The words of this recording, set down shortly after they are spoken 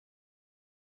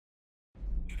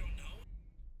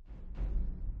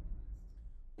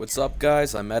What's up,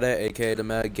 guys? I'm Meta, aka the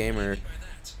Meta Gamer,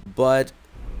 but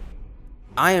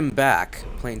I am back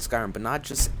playing Skyrim, but not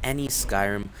just any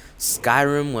Skyrim.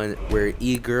 Skyrim where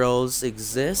e-girls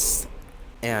exist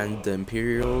and the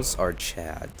Imperials are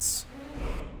chads.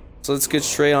 So let's get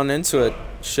straight on into it,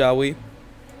 shall we?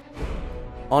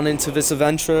 On into this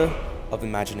adventure of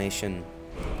imagination.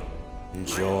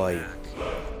 Enjoy.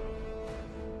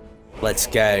 Let's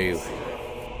go.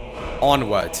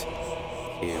 Onward.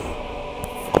 To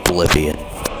Oblivion.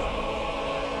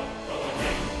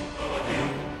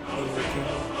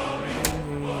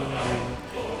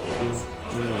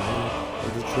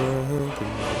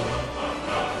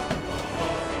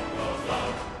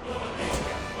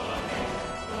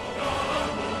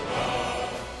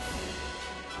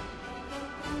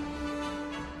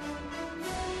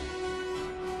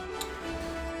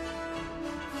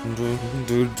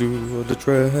 The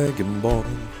Dragonborn.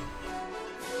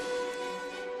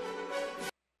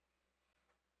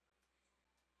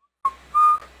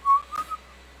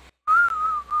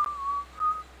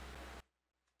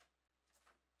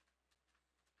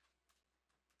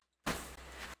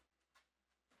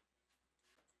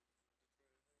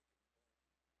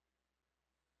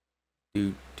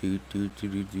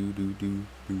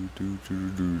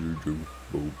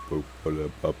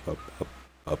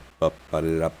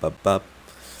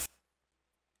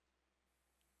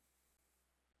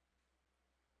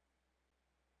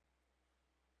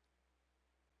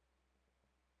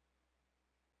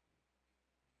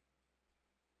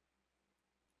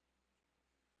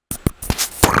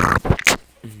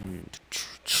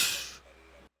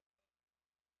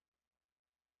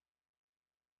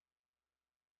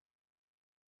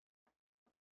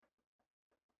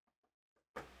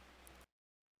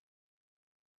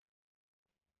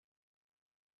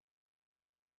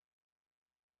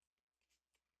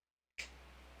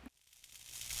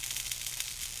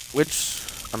 Which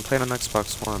I'm playing on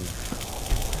Xbox One.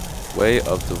 Way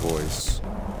of the Voice.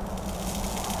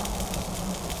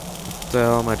 What the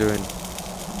hell am I doing?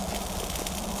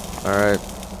 Alright.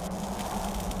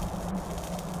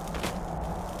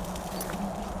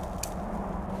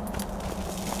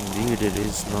 Indeed, it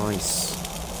is nice.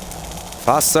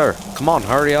 Faster! Come on,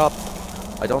 hurry up!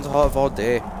 I don't have all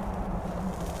day.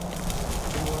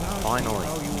 Finally.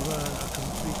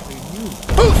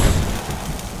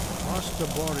 The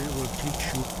body will teach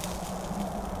you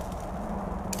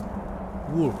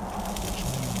wool, which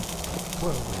means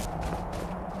whirlwind.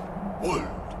 Wool.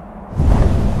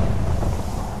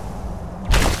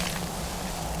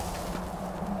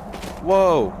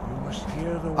 Whoa! You must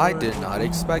hear the word I did not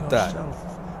expect that.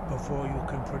 Before you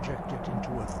can project it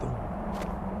into a thumb.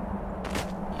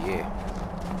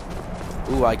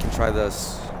 Yeah. Ooh, I can try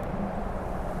this.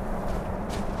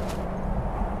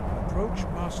 Approach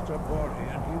Master Bori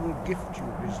and he will gift you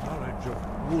his knowledge of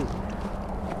wood.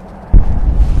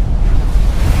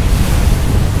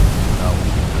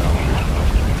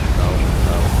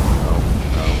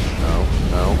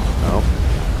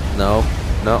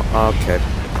 No, okay.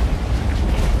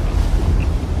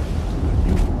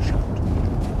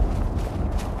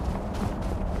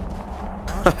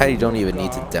 I don't even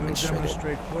need to demonstrate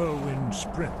it. Whirlwind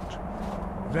sprint.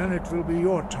 Then it will be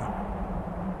your turn.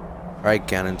 Alright,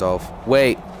 Ganondorf.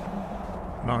 Wait.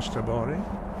 Master Bori.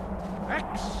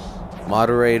 X.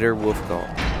 Moderator Wolfgall.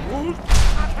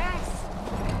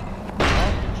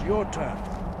 Now it's your turn.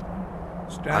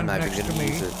 Stand next to me.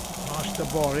 Master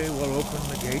Bori will open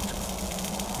the gate.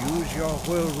 Use your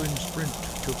whirlwind sprint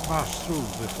to pass through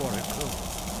before it closes.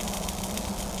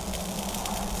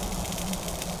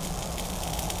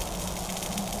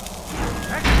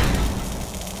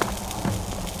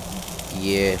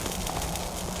 Yeah.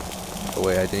 Oh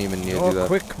wait, I didn't even need to do that. Your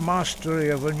quick mastery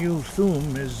of a new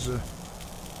thum is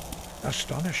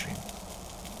astonishing.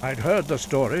 I'd heard the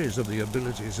stories of the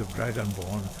abilities of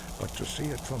Dragonborn, but to see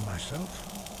it for myself.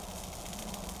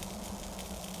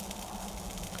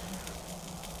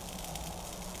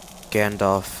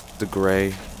 Gandalf the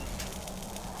Grey.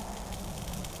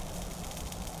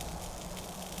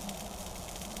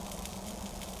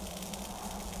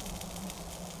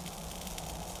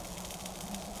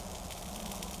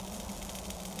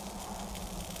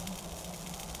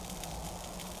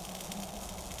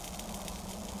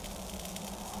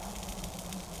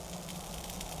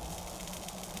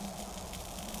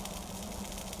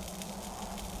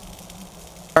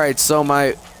 Alright, so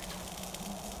my...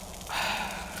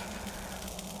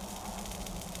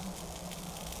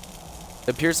 It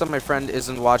appears that my friend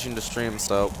isn't watching the stream,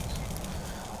 so...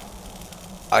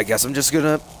 I guess I'm just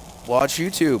gonna watch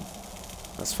YouTube.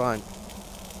 That's fine.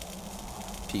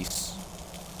 Peace.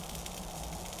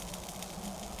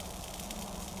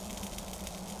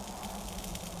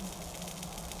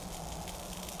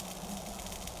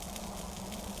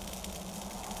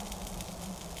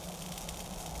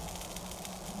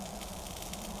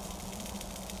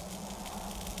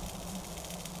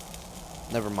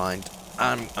 Never mind.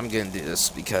 I'm gonna do this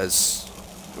because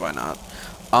why not?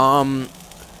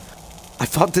 I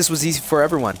thought this was easy for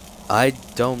everyone. I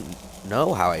don't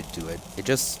know how I do it. It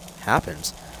just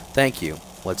happens. Thank you.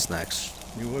 What's next?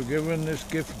 You were given this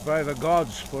gift by the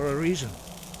gods for a reason.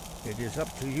 It is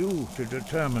up to you to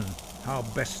determine how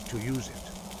best to use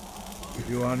it.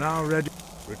 You are now ready.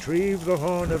 Retrieve the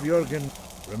horn of Jürgen.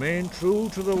 Remain true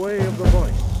to the way of the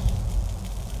voice.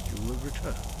 And you will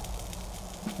return.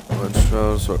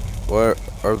 So, what?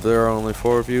 Are there only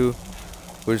 4 of you?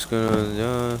 We're just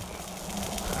gonna,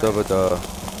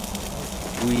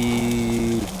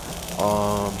 we,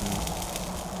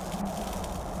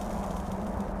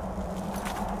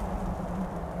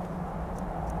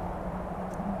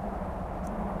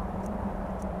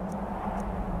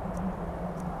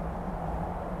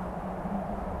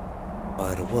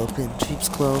 Bottle up in sheep's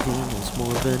clothing is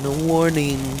more than a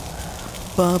warning.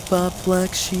 Baba,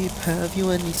 black sheep, have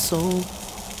you any soul?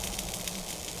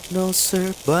 No,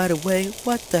 sir. By the way,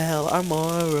 what the hell are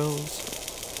morals?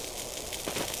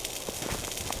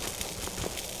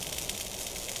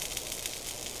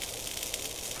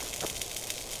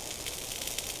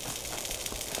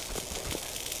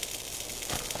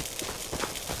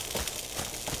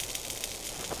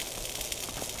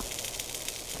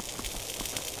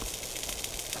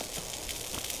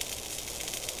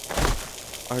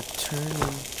 Are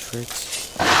turning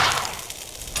tricks.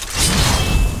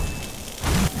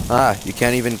 Ah, you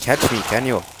can't even catch me, can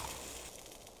you?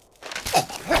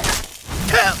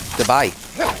 Goodbye.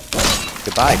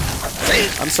 Goodbye.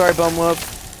 I'm sorry, Bumwolf.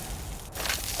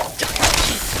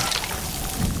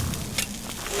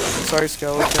 I'm sorry,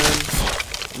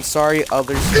 skeleton. I'm sorry,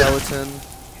 other skeleton.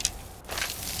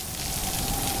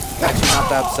 I'm actually not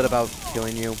that upset about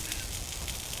killing you.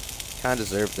 Kinda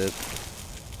deserved it.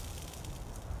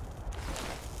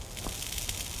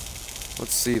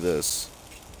 Let's see this.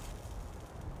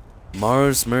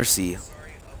 Mars Mercy.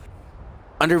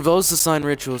 Under votes assigned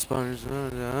rituals,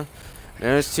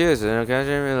 there's tears and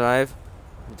occasionally life.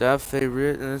 Death, they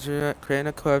create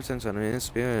a corpse and suddenly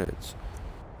spirits.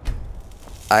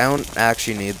 I don't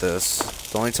actually need this.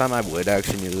 The only time I would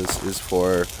actually need this is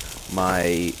for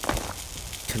my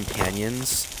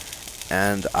companions.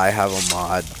 And I have a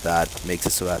mod that makes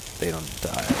it so that they don't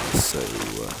die. So,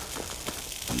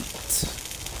 eat.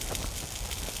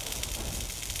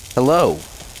 Hello.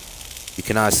 You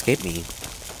cannot escape me.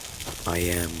 I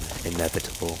am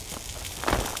inevitable.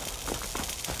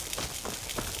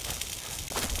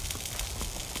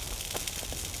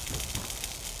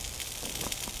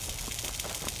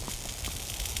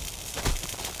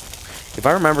 If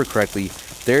I remember correctly,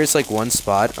 there's like one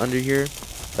spot under here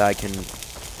that I can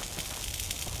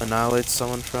annihilate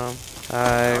someone from.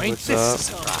 Hi, what's up?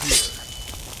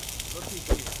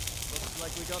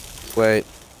 Wait.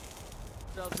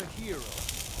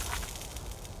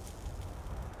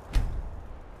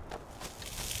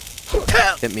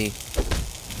 Hit me.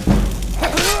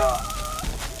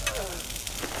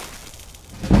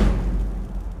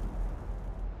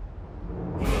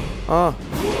 Oh.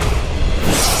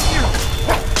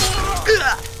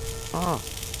 Oh.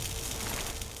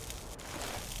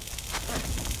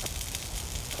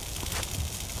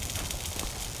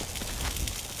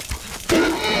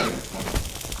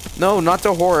 No, not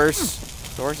the horse.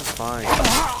 The horse is fine.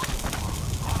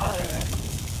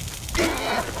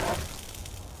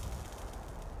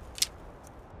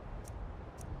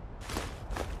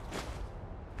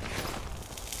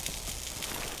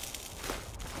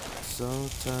 So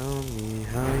tell me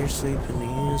how you're sleeping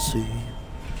easy.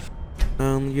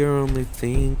 You're only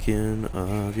thinking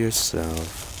of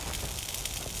yourself.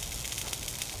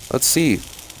 Let's see.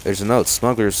 There's a note.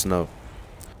 Smuggler's note.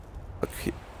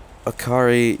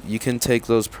 Akari, you can take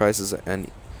those prices and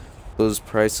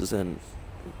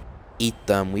eat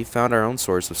them. We found our own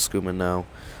source of skooma now.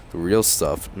 The real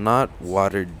stuff, not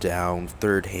watered down,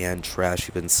 third-hand trash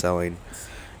you've been selling.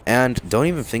 And don't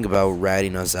even think about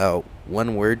ratting us out.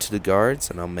 One word to the guards,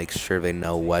 and I'll make sure they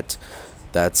know what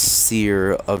that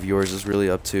seer of yours is really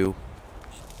up to.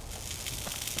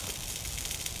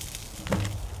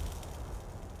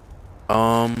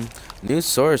 New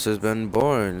source has been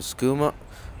born. Skooma.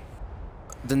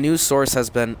 The new source has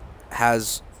been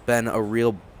a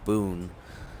real boon.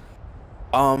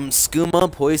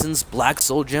 Skooma, poisons, black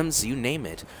soul gems, you name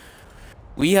it.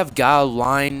 We've got a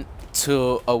line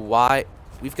to a wide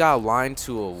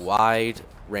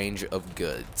range of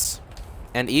goods.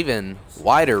 And even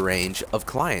wider range of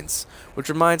clients. Which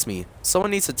reminds me,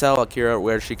 someone needs to tell Akira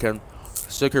where she can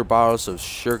stick her bottles of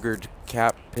sugared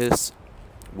cat piss.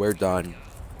 We're done.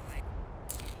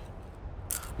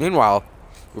 Meanwhile,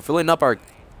 we're filling up our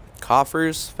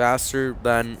coffers faster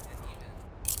than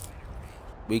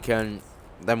we can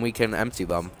empty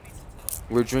them.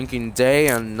 We're drinking day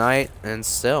and night and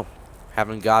still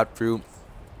haven't got through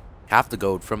half the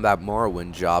gold from that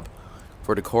Morrowind job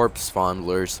for the corpse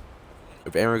fondlers.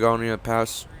 If Aragonia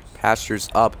pastures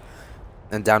up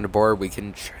and down the border, we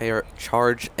can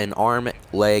charge an arm,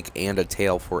 leg, and a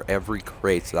tail for every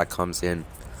crate that comes in.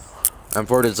 And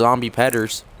for the zombie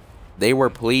petters, they were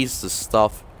pleased the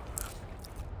stuff.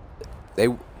 They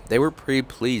were pretty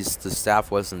pleased the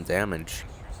staff wasn't damaged.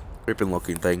 Creeping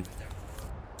looking thing,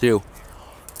 too.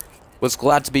 Was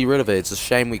glad to be rid of it. It's a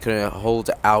shame we couldn't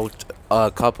hold out a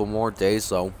couple more days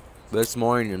though. This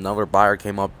morning another buyer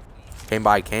came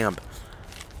by camp.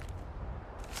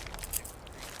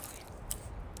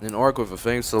 An orc with a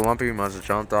face so lumpy must have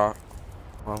jumped off.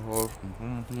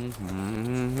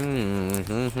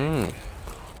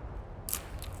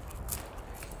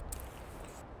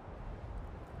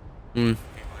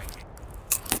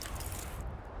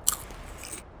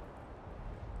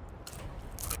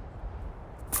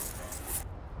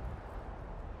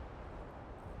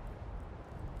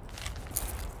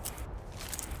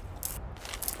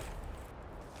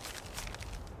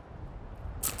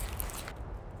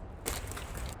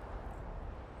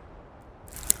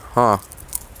 Huh.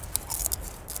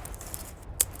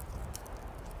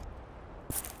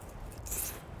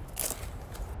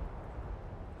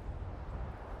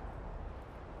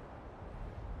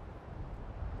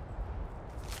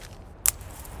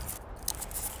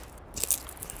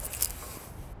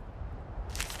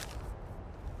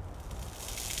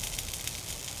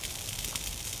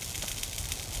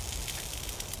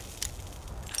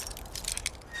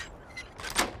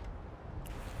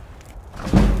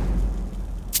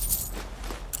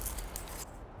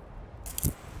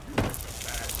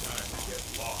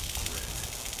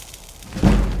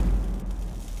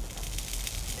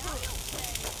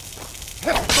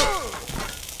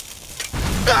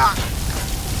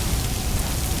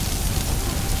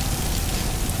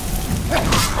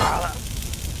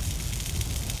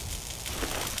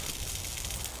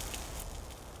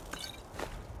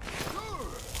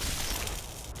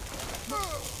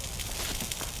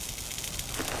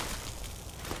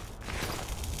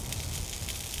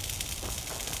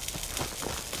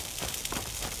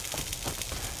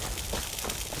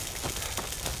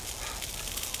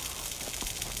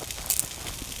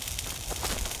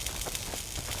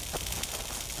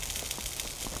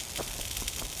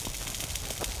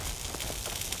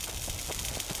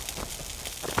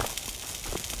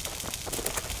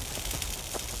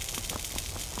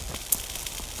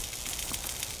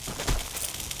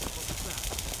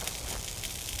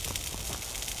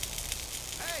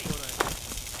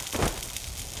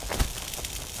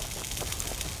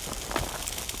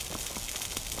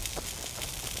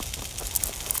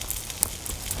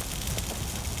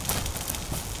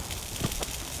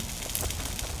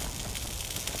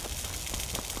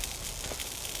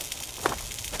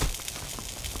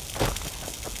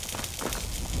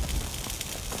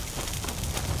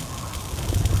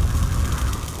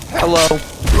 Hello.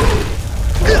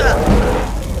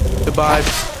 Goodbye.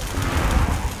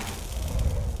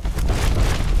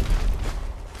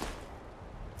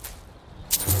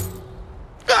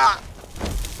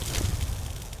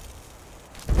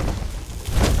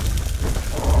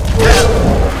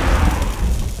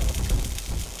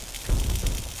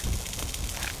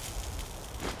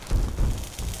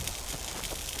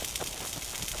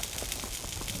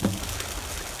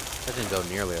 That didn't go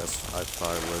nearly as I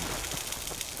thought it would.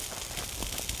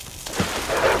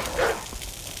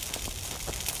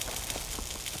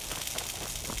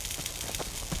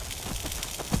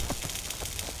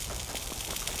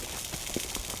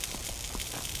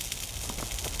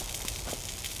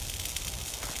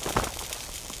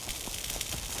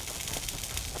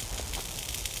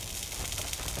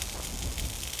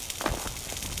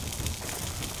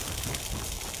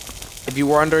 If you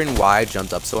were wondering why I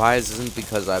jumped up so high, this isn't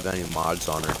because I have any mods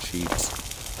on or cheats.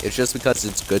 It's just because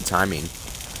it's good timing.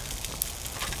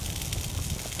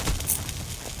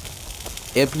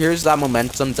 It appears that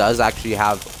momentum does actually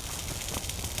have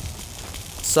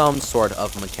some sort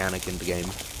of mechanic in the game.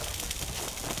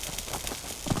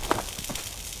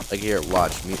 Like here,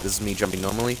 watch. This is me jumping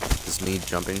normally. This is me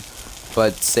jumping.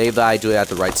 But say that I do it at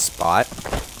the right spot.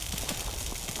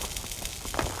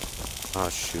 Oh,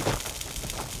 shoot.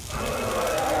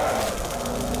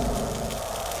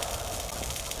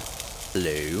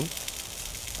 Hello.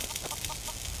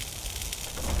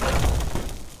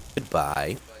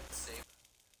 Goodbye.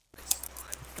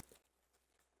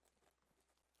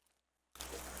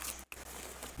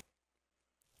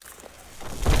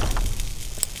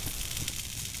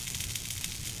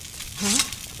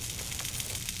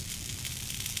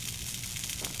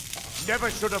 never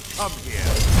should have come here.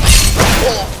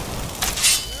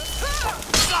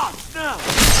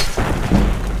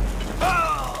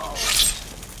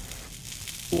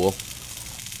 Cool.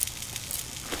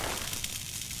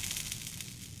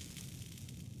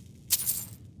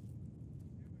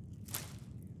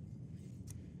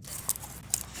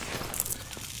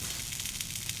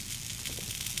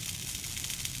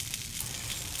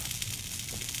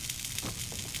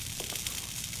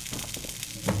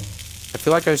 I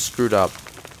feel like I screwed up.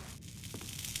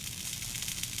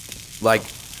 Like,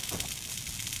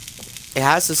 it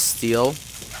has a steal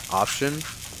option,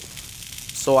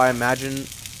 so I imagine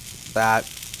that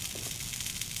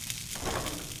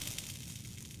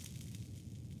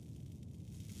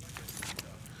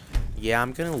yeah,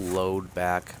 I'm gonna load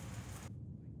back.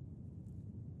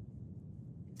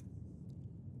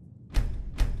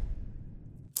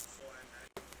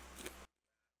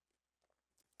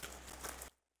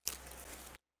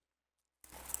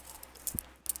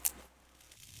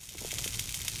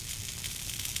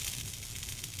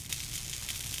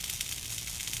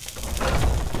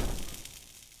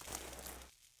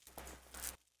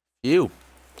 You.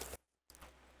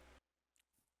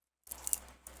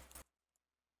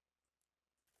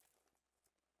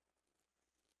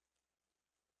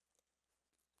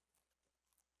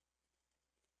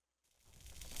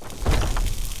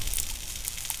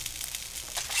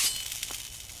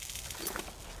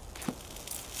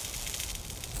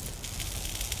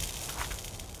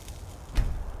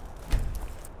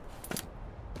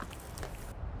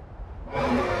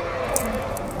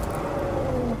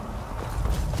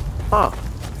 Huh.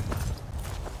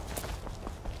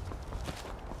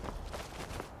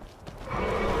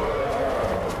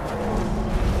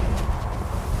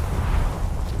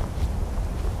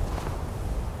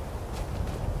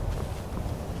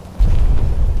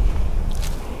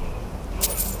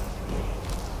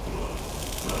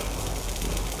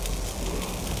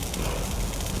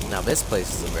 Now this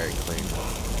place isn't very clean.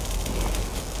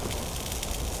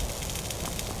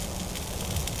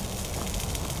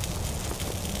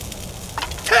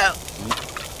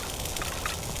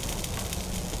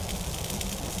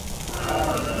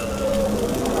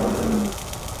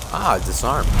 Ah,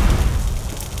 disarm.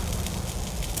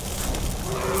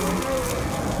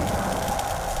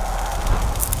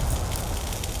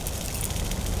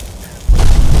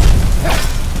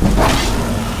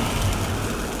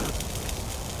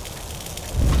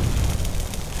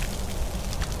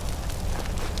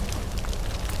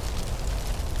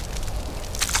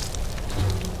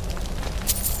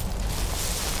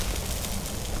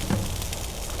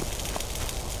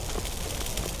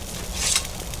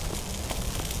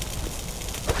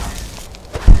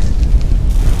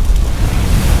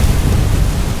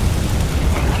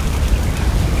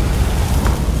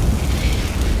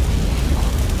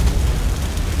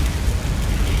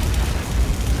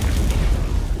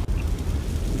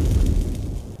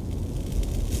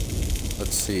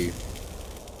 Let's see.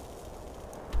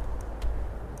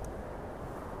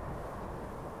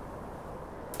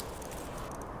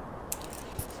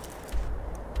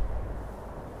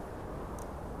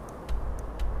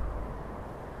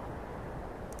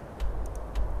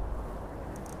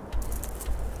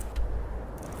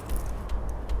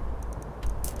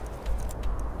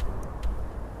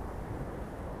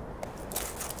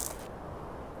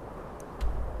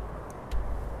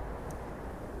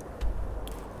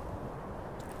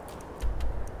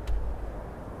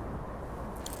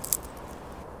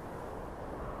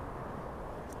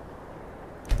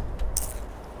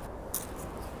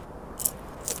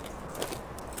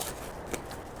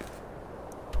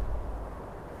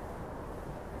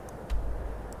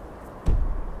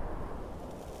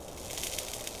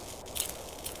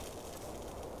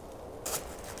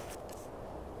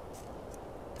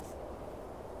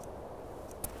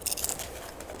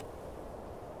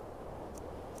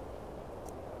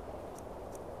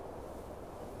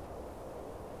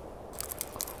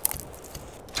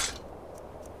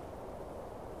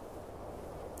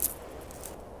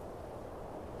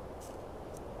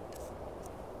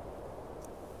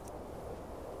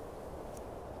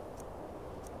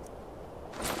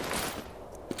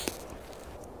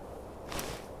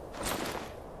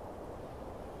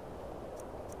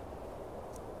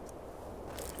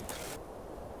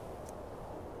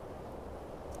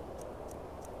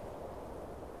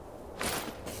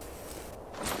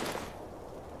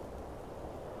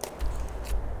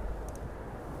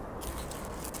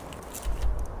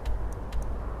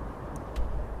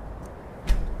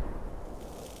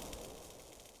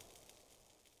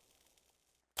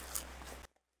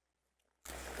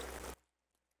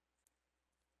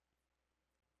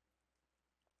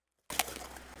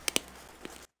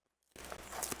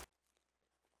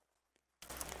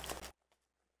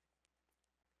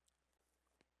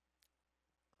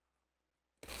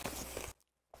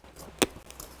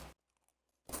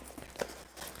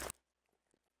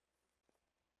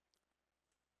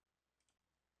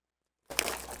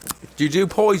 Do you do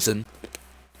poison?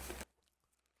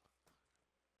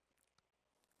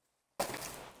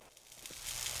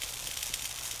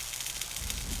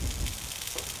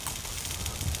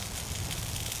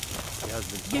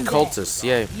 You Cultists,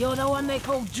 yeah. You're the one they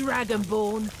call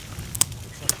Dragonborn.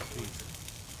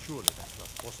 Surely that's not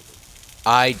possible.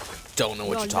 I don't know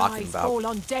what Your you're talking lies about. fall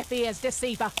on deaf ears,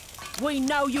 deceiver. We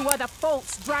know you are the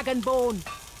false Dragonborn.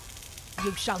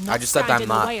 You shall I not just said stand I'm in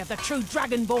not. the way of the true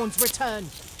Dragonborn's return.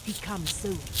 He comes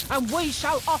soon, and we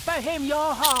shall offer him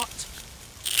your heart.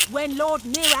 When Lord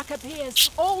Nirak appears,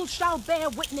 all shall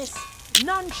bear witness.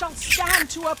 None shall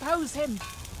stand to oppose him.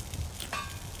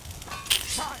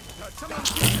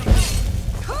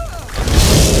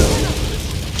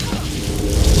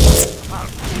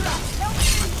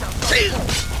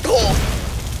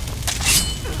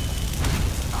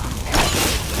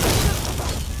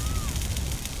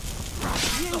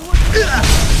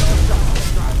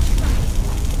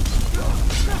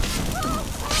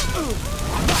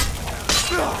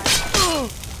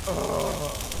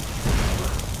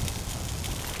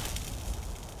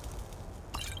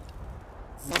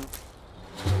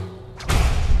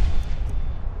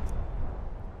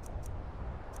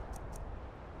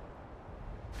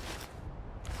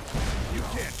 You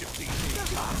can't defeat me.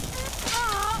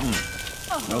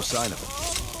 No sign of him.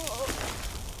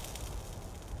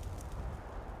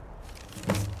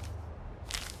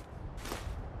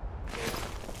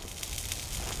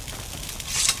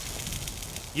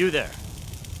 You there.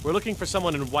 We're looking for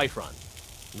someone in Whiterun.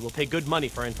 We will pay good money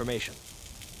for information.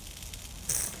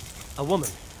 A woman,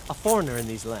 a foreigner in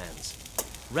these lands.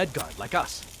 Redguard, like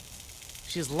us.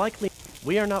 She's likely...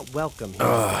 We are not welcome here in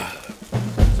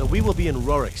Whiterun. So we will be in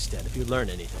Rorikstead if you learn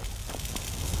anything.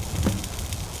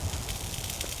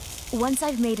 Once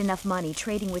I've made enough money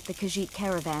trading with the Khajiit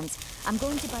caravans, I'm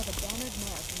going to buy the bannered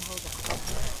mare from Holga.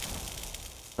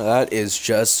 That is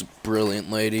just brilliant,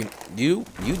 lady. You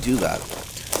do that.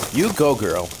 You go,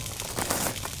 girl.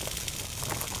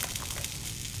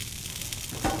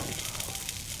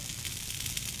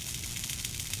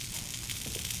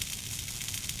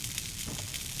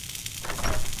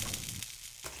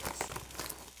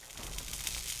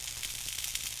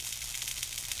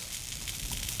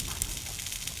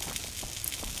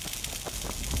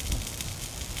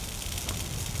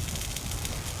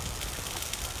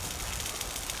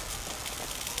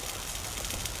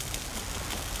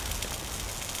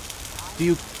 Do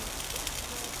you...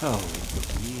 Oh,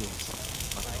 years.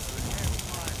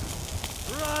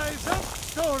 Rise up,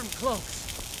 Stormcloaks,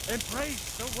 and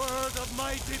praise the word of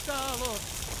mighty Dalor.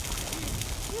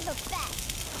 You're the best.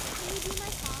 Can you be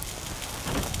my father?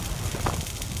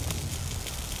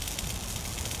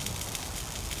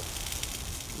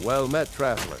 Well met,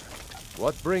 traveler.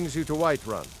 What brings you to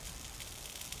Whiterun?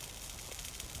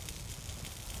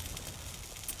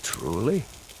 Truly?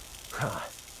 Ha!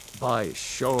 By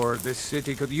shore, this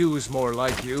city could use more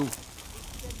like you.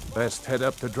 Best head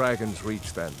up to Dragon's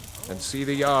Reach then, and see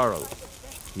the Jarl.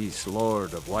 He's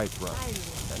Lord of Whiterun,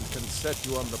 and can set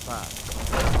you on the path.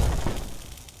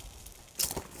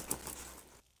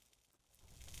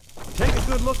 Take a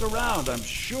good look around. I'm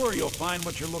sure you'll find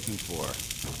what you're looking for.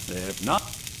 If not,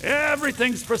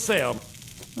 everything's for sale.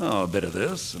 Oh, a bit of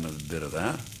this and a bit of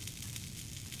that.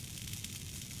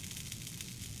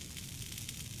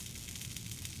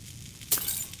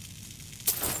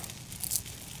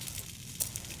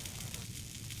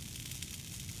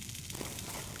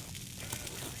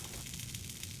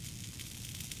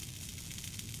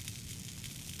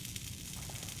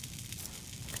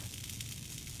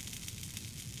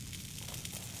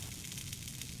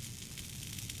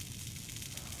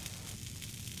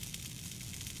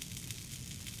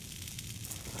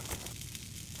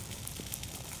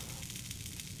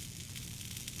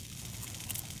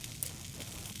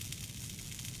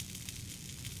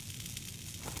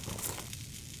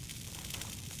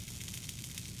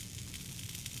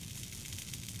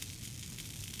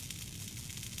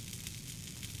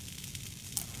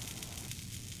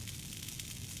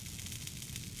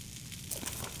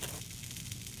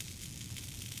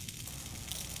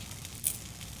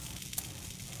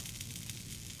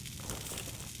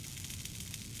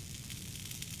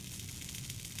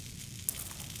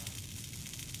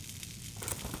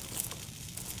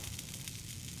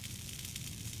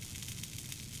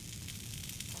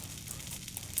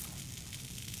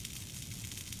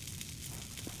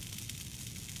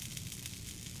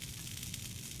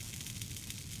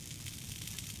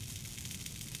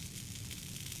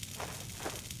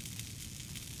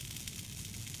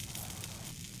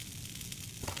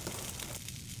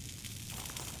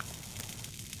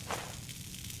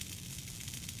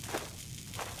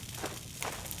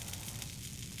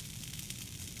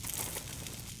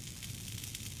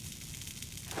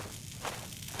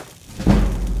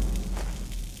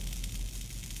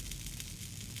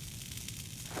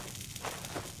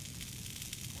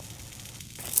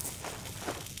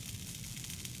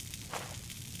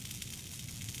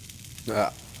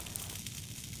 Uh,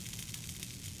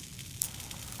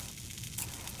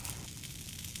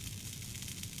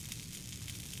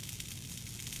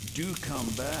 Do come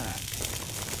back.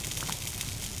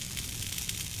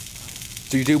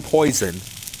 do you do poison?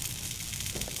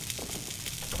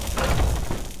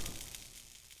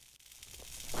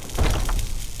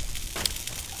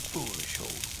 Foolish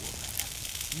old woman.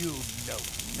 You know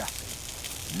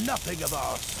nothing. Nothing of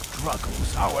our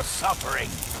struggles, our suffering.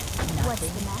 What's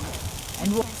the matter?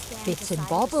 And what bits and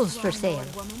baubles for sale?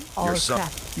 All Your son,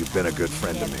 craft. you've been a good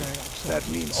friend to me. That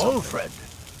means something. Old friend.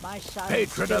 My son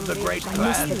Patron of the still great lives. I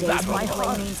miss clan the days battle my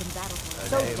hard. remains in battle.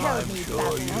 So name tell I'm me, sure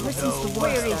Batman, you ever since know the war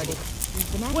well. started,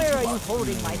 We've been at where each are you other's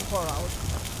holding my throats. poor out?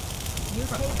 You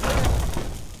take care.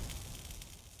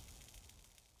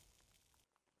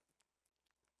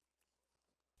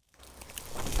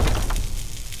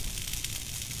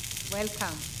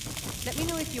 Welcome. Let me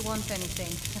know if you want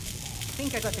anything.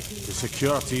 Think I got the key. The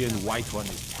security in White One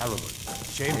is terrible.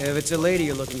 Shame. If it's a lady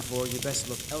you're looking for, you best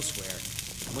look elsewhere.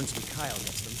 Once Mikhail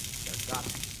gets them, they're got.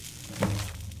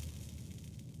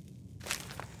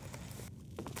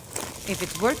 If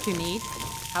it's work you need,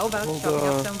 how about chopping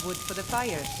up some wood for the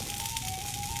fires?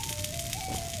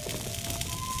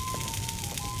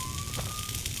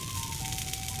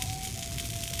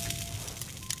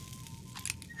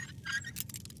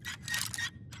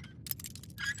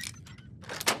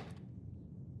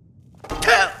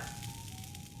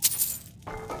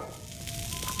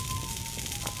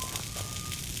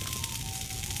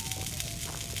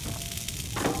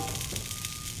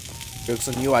 Jokes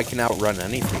on you, I can outrun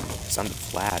anything. Cause I'm the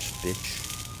Flash, bitch.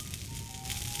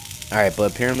 Alright,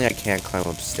 but apparently I can't climb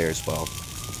upstairs well.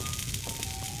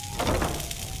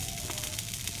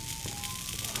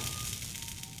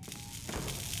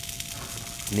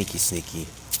 Sneaky, sneaky.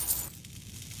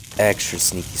 Extra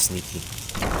sneaky, sneaky.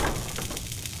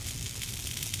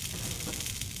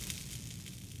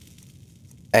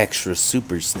 Extra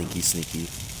super sneaky, sneaky.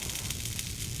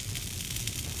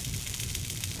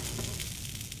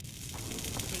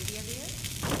 Lady here?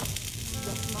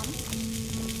 Yes, Mom?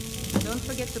 Don't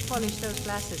forget to polish those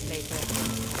glasses later.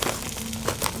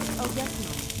 Oh, yes,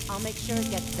 Mom. I'll make sure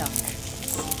it gets done.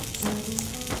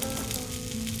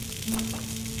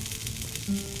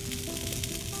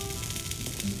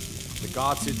 The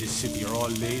guards in this city are all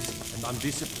lazy and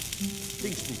undisciplined.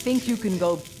 Think you can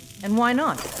go, and why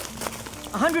not?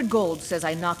 100 gold says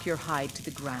I knock your hide to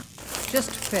the ground.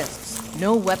 Just fists.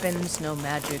 No weapons, no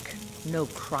magic, no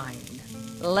crying.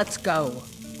 Let's go.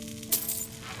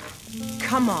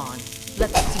 Come on,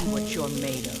 let's see what you're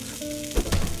made of.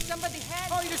 Somebody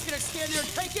hand. Oh, you're just gonna stand there and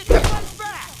take it? Run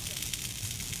back!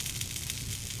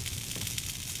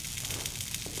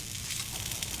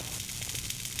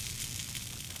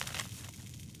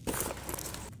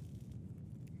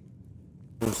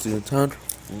 Let's see the time.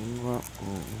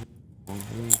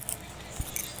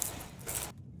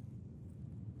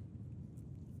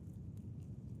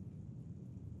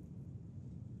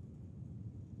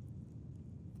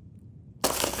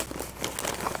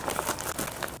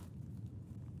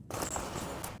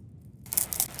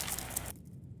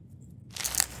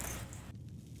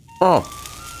 Oh.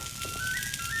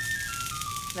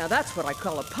 Now that's what I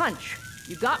call a punch.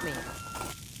 You got me.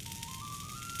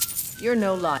 You're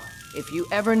no lot. If you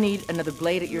ever need another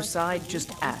blade at your side,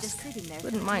 just ask.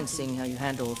 Wouldn't mind seeing how you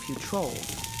handle a few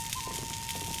trolls.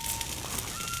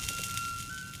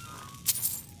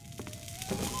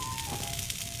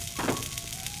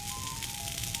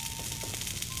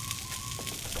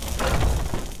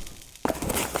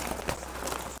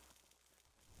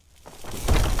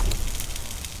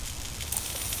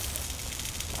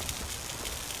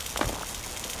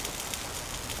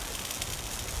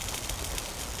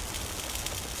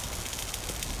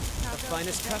 The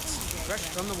finest cuts, fresh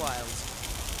from the wilds.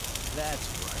 That's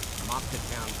right. Mock the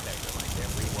town beggar like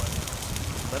everyone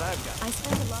else. But I've got I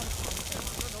spend a lot of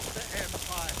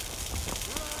time.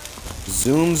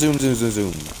 Zoom, zoom, zoom, zoom,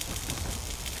 zoom.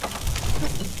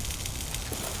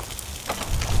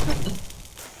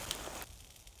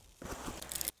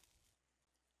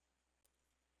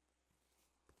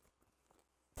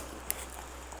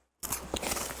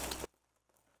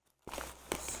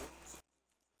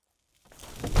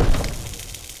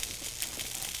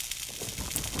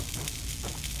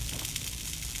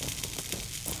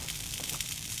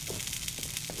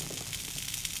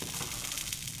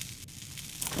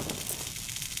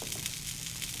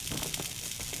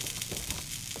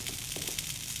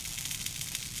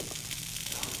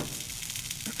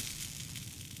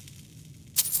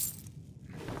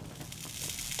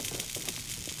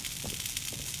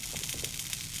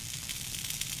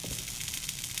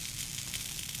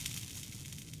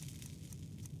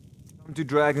 Come to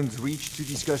Dragon's Reach to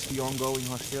discuss the ongoing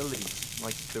hostilities,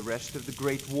 like the rest of the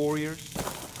great warriors?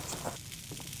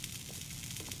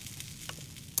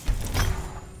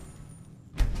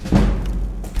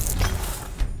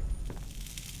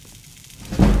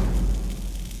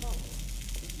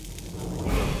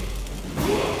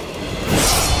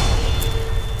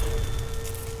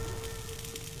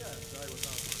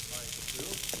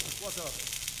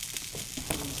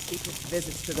 Secret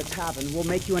visits to the tavern will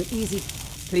make you an easy...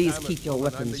 Please keep your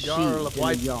weapons sheathed in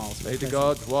the Jarl's May the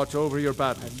gods watch over your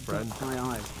battles, friend. My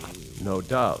eyes on you. No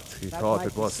doubt, he thought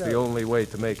it was the only way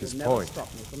to make his point.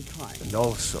 Stop me from trying. And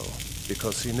also,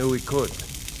 because he knew he could.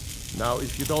 Now,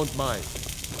 if you don't mind,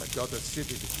 I've got a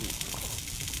city to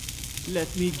keep.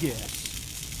 Let me guess.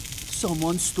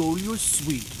 Someone stole your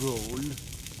sweet roll.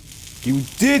 You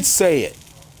did say it!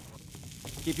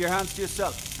 Keep your hands to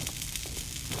yourself.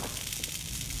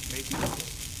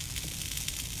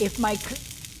 If my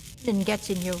then gets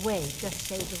in your way, just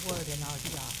say the word and I'll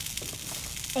drop.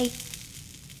 Ain't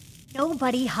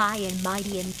nobody high and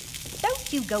mighty and...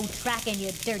 Don't you go tracking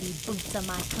your dirty boots on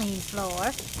my clean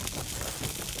floor.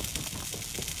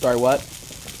 Sorry, what?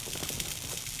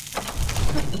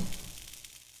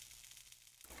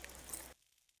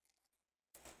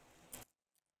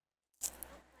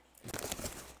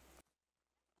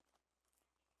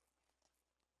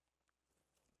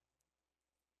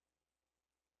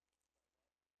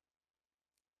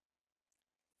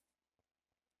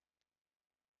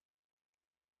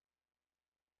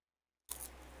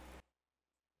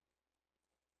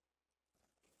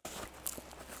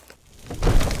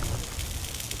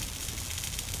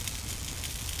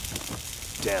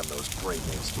 Damn those brave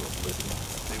men still living.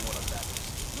 They want us back.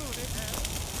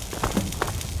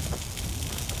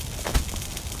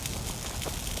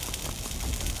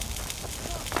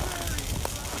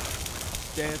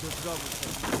 Dance of trouble.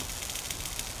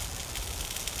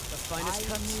 The finest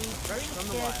cuts fresh from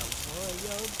the wild.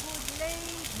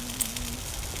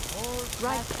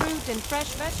 Ripe fruit and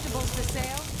fresh vegetables for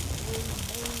sale.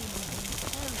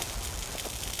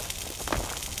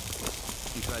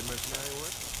 You tried mercenary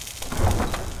work?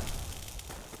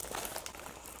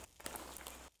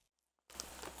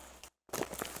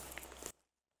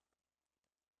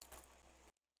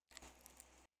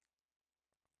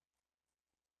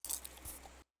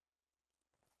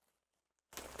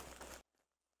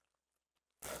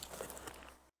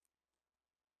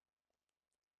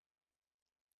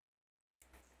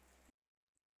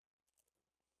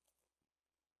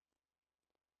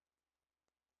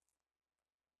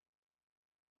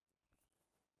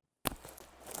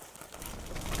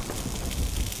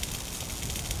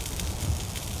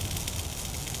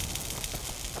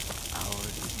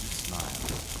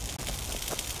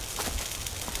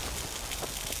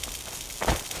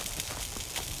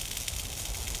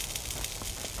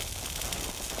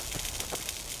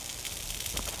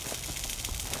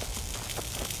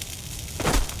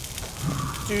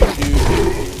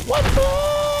 One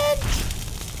punch!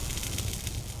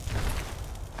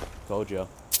 Told you.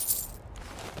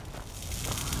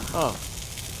 Oh.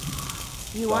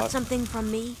 You want something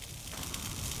from me?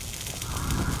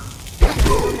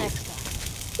 Next time.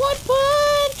 One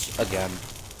punch! Again.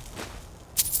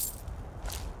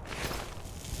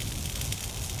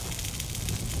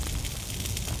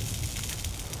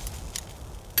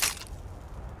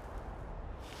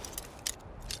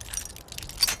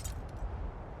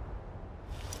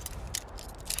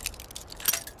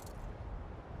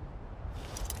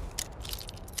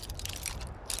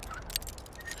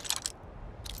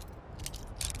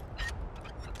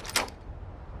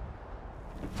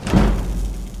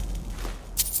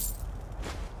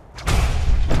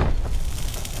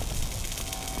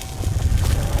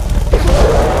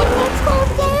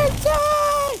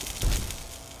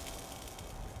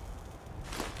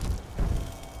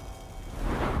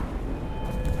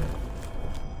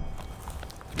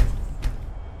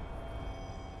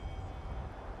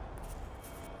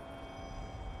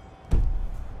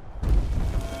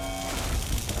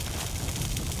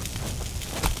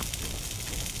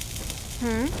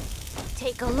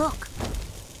 Take a look.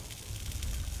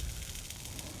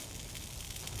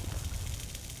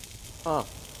 Huh.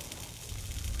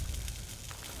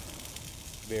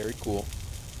 Very cool.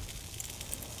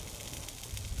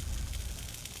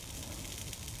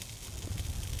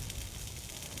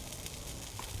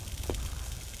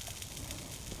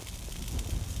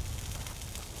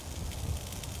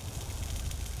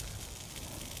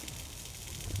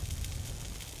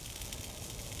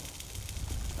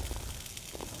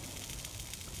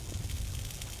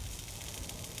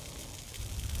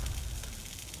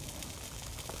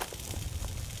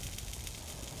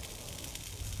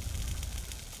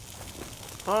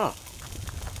 Huh.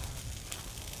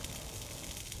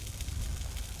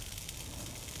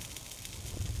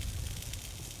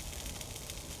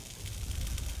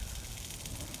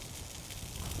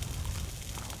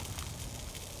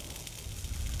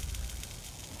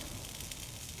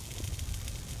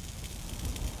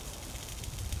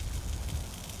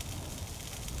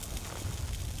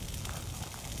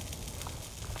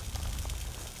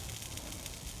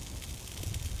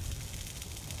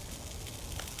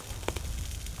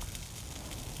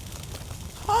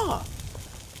 Huh.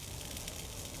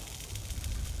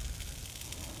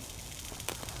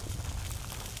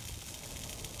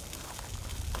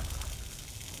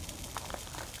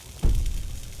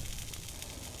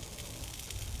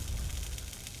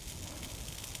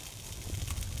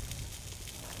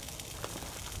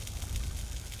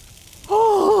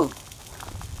 Oh,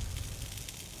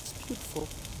 it's beautiful.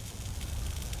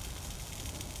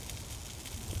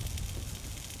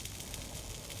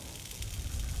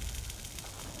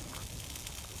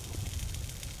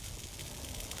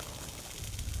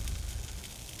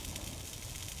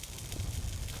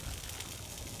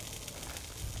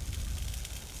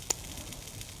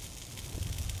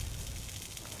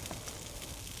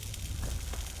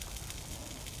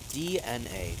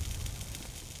 DNA.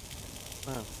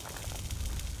 Wow.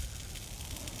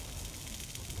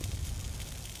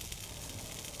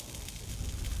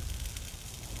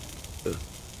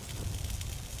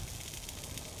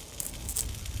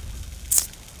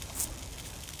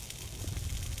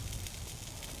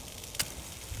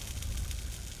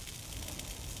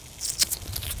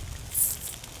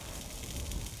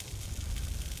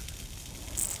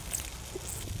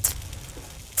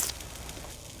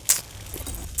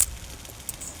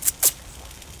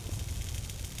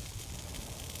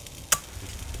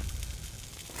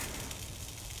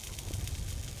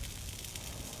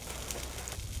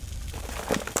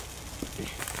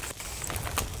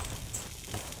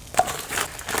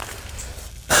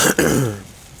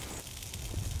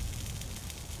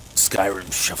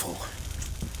 Skyrim shuffle.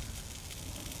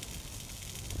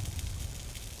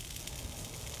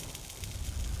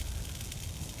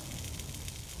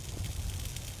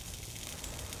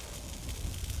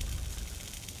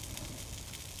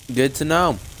 Good to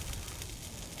know.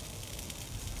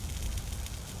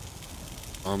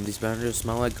 These bandages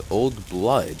smell like old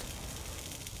blood.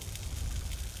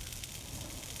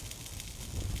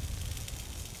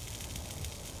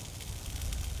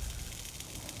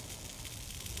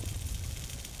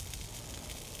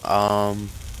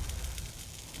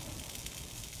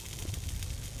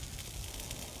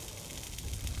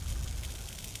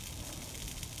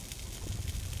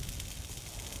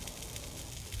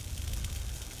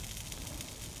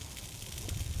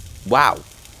 Wow.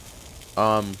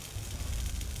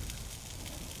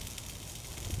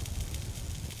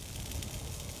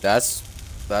 That's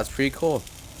pretty cool.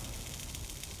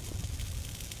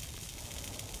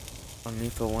 Only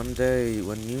for one day,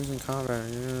 when using combat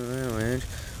range,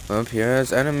 will appear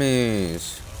as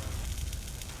enemies.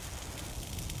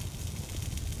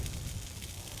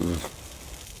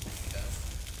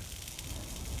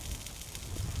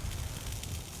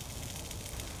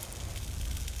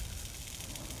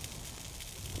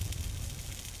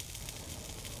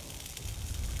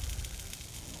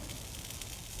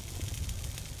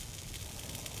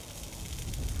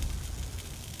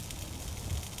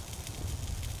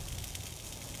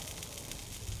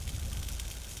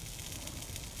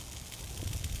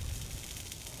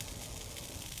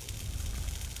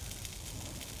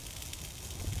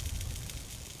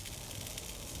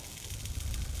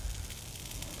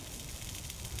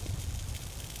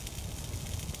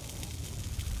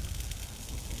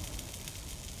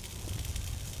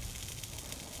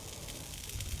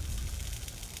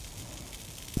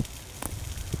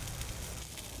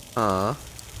 Uh.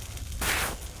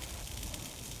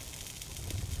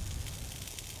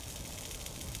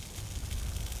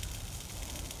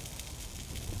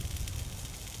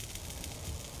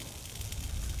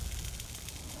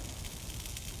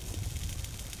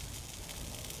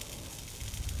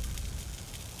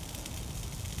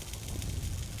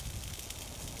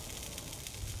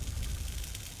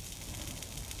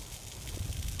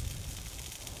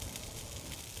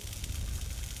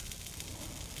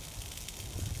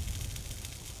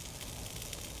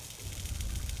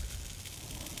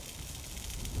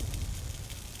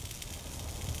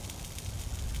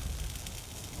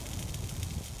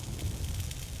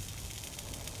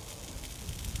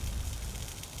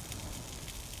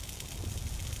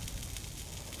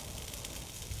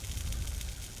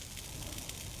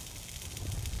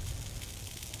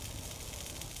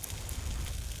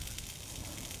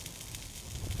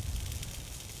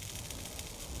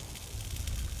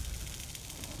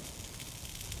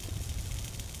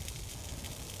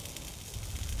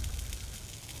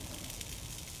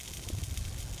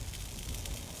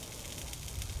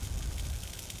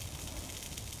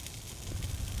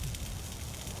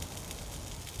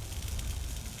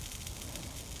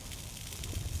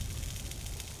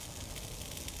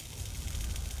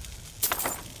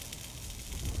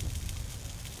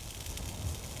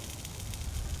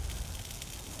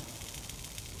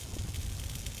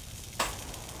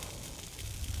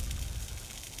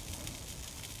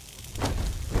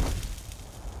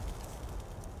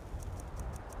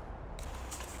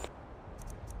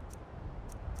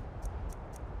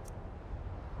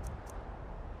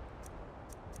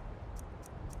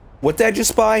 What did I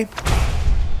just buy?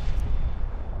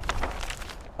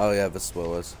 Oh yeah, this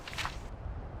was.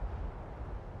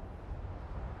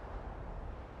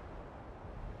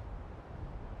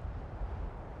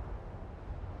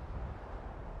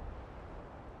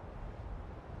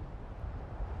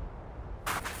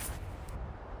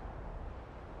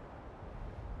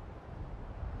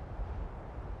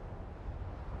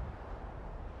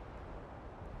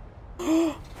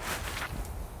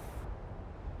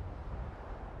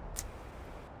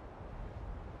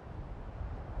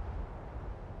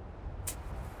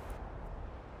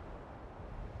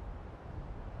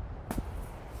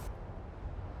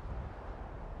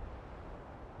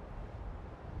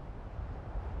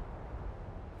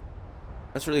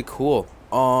 That's really cool.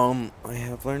 I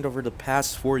have learned over the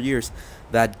past 4 years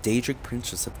that Daedric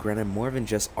princes have granted more than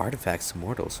just artifacts to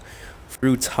mortals.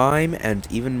 Through time and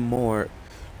even more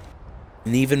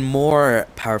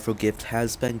powerful gift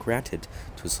has been granted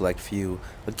to a select few.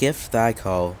 A gift that I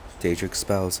call Daedric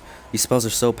spells. These spells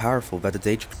are so powerful that the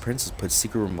Daedric princes put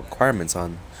secret requirements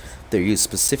on their use.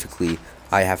 Specifically,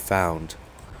 I have found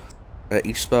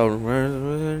each spell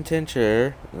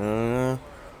tincture.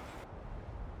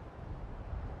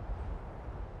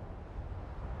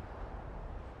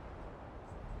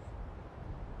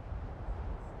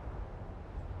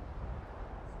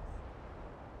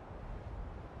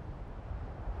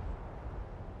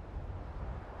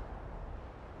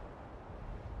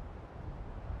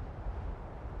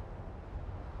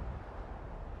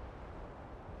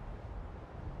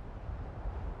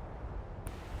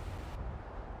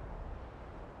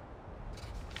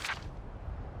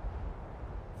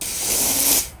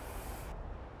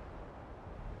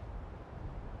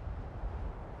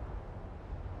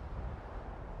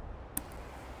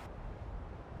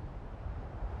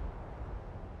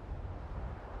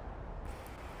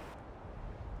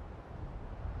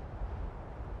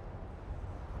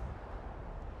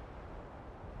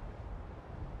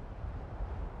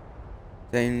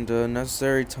 Obtained the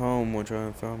necessary tome, which I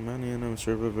have found many, and I'm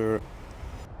sure of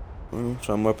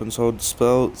some weapons hold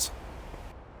spells.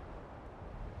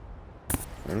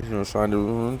 There's no sign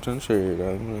of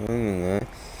tincture.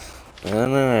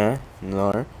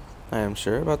 Nor I am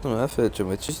sure about the method in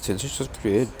which these tinctures was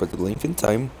created, but the length in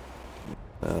time.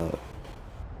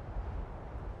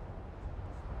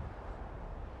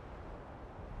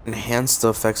 Enhance the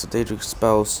effects of Daedric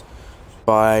spells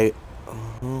by.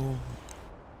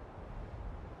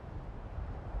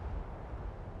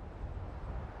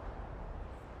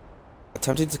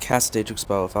 Attempting to cast a Daedric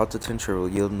spell without the tincture will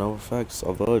yield no effects,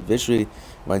 although it visually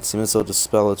might seem as though the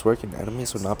spell is working,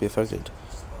 enemies will not be affected.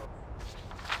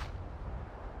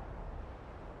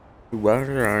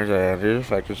 Whether are the added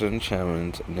effects of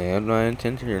enchantment, nailed by a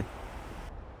tincture.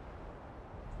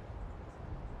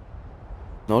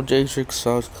 No Daedric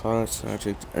spells cost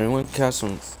magic. Anyone can cast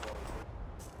them.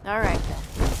 Alright then.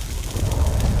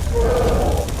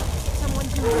 Someone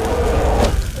do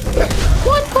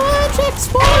one magic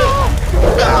spell!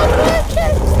 One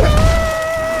magic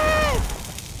spell!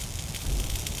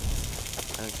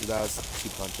 Actually, that was 2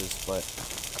 punches, but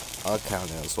I'll count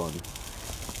it as one.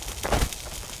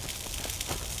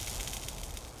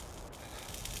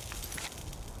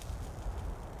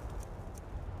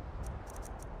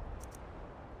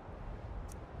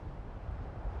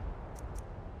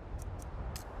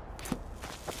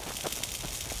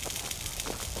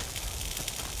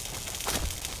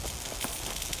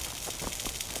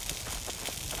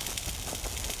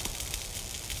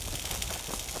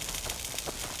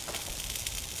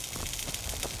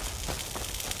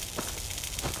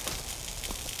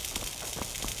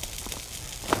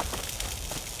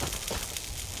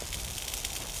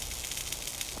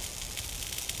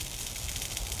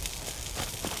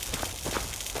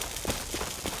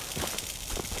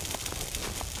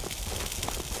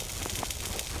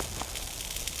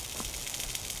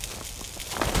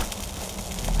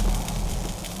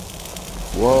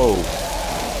 Whoa.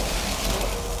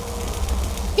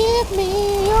 Give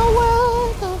me your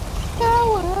word of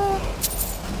power.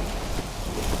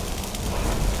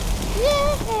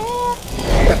 Yeah.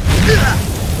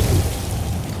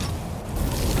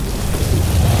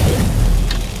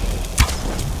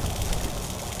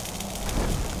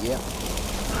 Yep.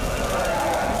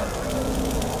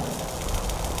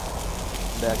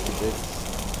 Back to this.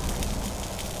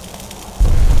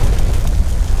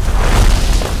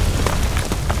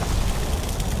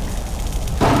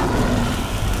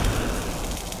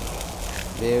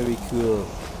 Very cool.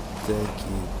 Thank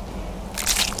you.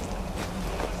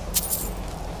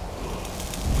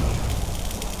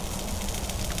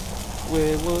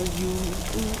 Where were you?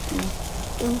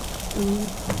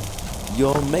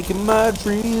 You're making my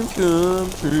dreams come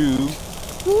true.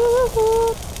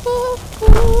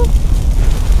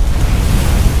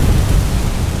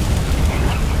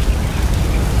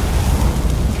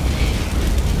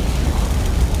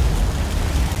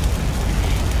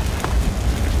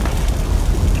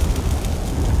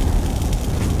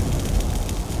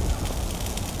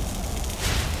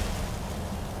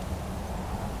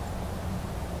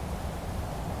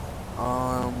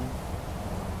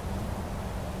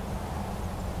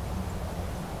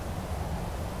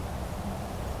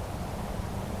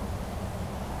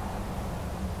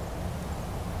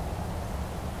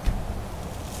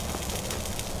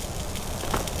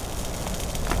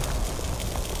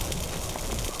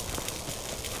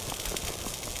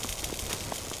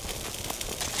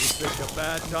 You picked a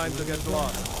bad time to get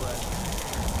lost, friend.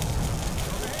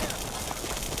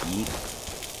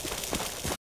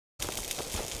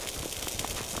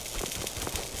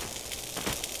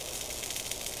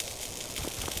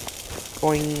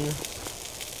 Boing.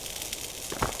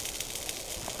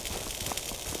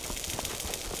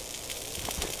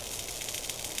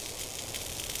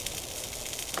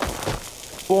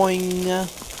 Boing.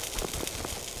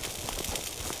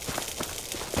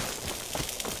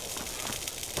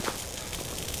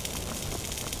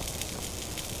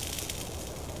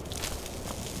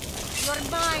 You're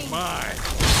mine. Mine.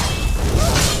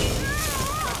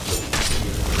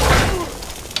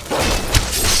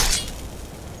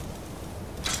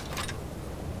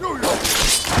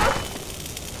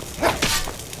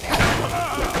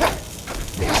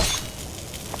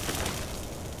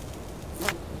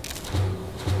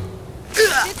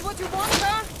 This what you want,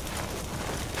 huh?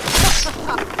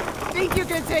 Think you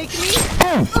can take me?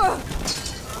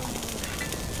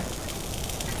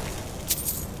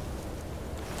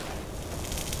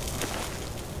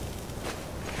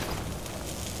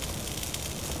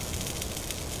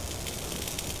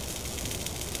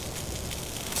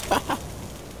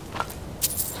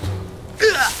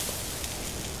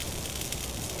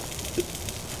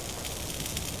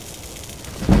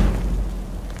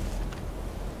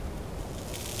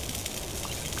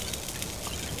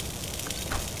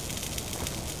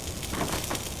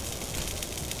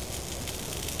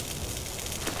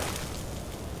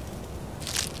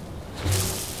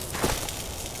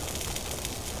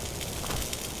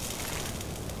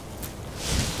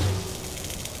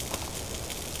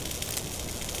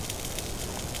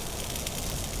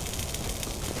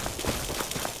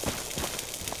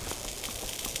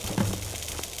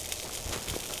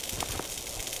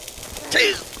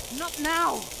 Not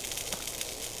now.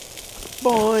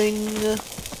 Boing.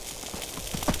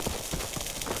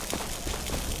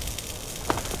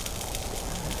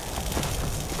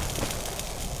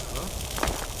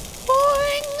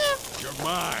 Boing. You're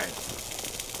mine.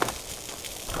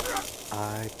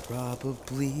 I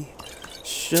probably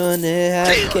shouldn't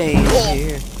have came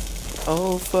here.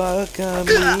 Oh fuck, I'm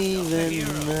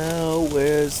leaving now.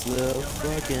 Where's the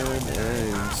fucking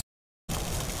eggs?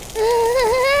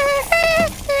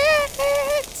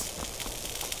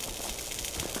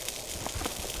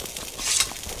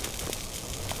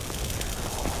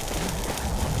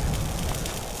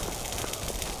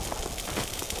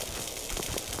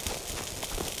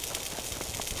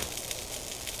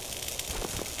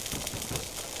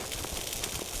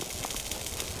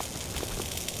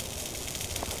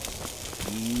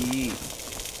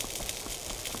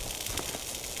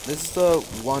 This is the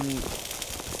one.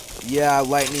 Yeah,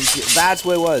 lightning. That's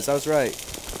what it was. I was right.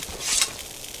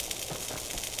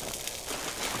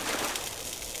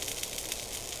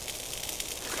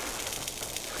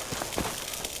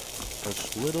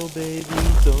 Hush, little baby,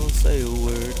 don't say a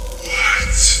word.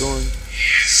 Going.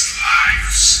 Is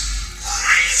life's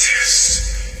greatest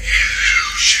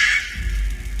illusion?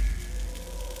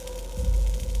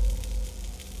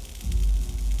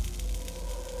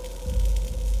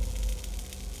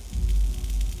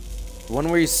 One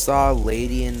where you saw a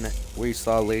lady in hell.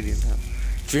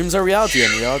 Dreams are reality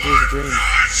and reality is a dream.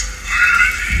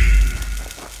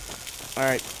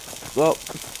 Alright. Well,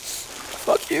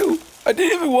 fuck you. I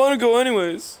didn't even want to go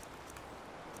anyways.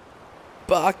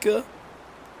 Baka.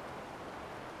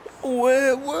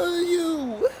 Where were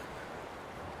you?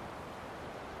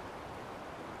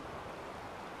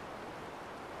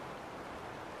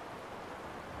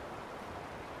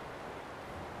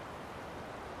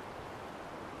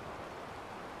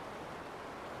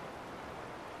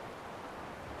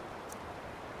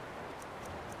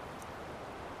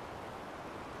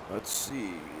 Let's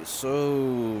see.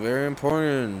 So, very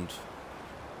important.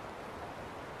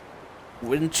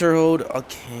 Winterhold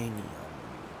Arcanium.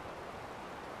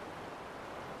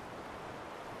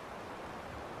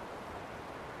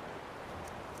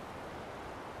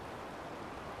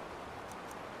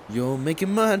 You're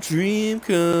making my dream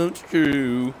come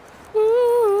true.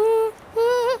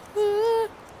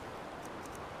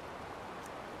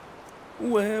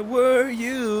 Where were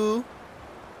you?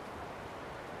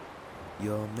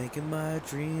 You're making my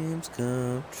dreams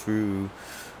come true.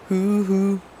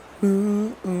 Ooh, ooh,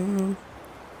 ooh, ooh.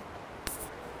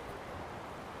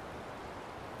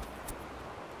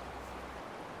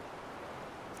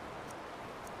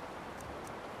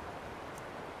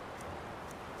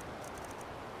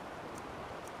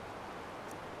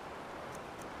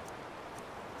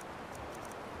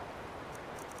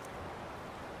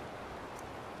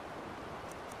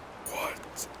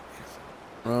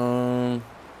 Um.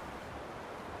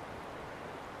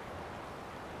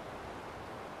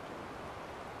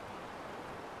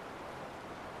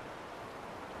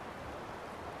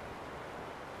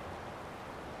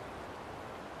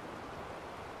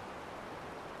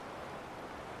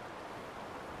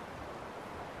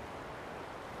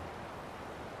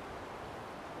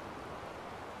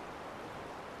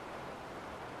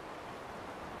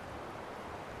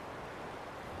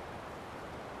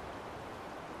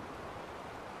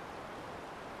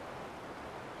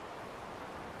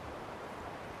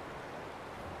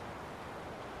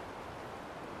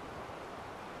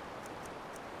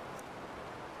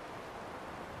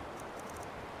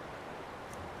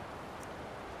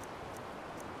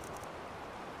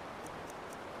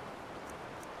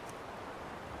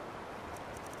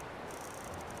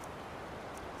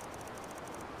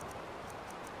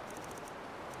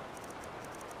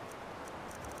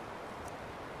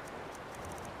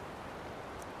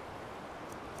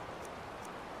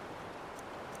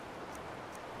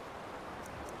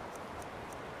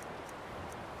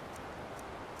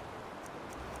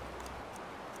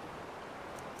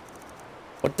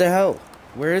 What the hell?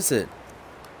 Where is it?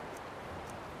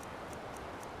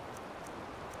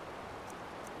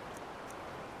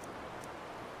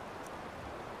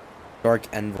 Dark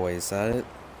Envoy, is that it?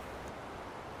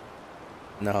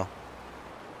 No.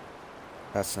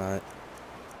 That's not it.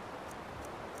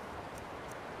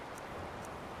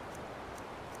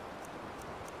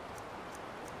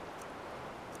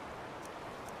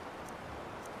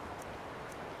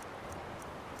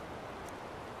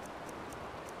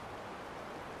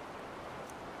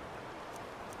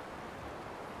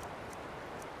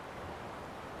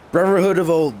 Brotherhood of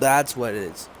Old, that's what it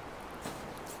is.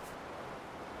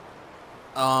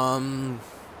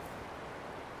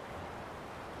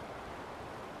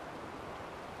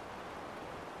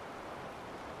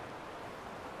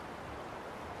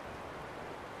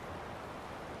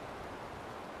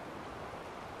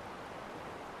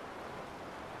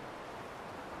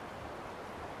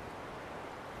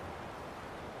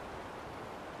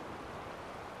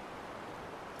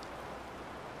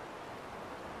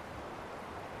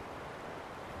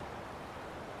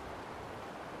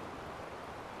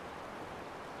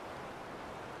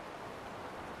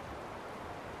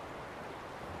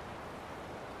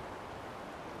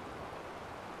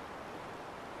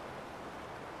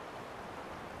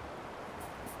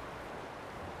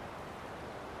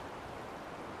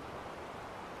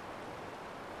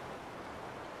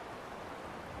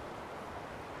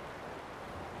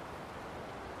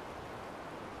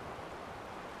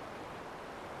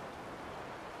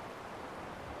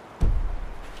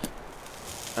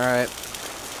 Alright.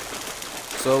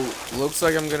 So, looks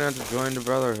like I'm gonna have to join the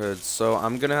Brotherhood. So,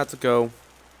 I'm gonna have to go.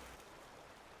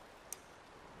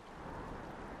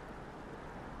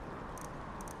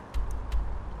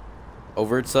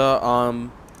 Over to,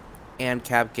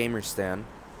 ANCAP Gamer Stand.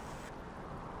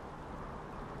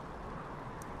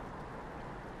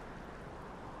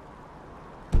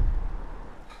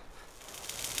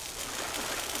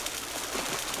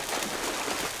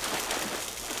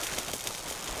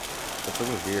 What's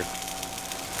over here?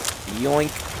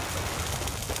 Yoink.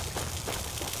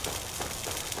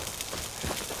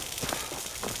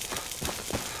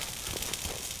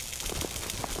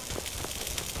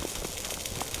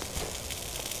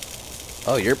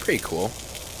 Oh, you're pretty cool.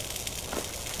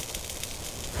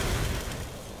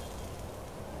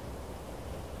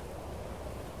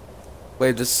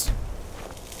 Wait, this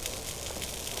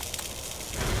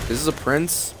is a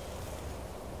prince?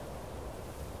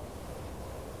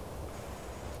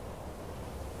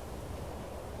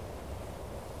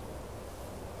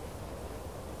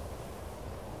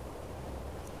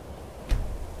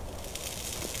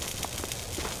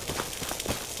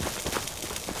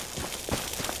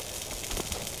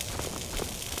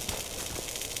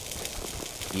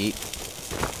 Yeet.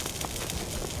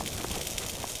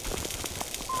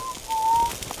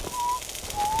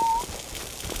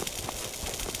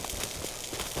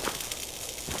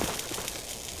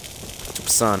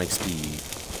 supersonic speed.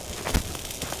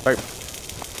 Right.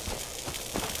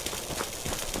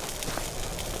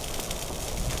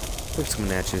 What's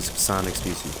coming at you? Supersonic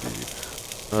speed.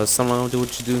 Someone do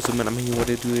what you do, so I'm here. What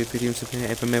they do if you do something.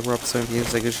 If I make up something,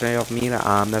 it's like a shy of me.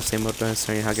 That's same motor.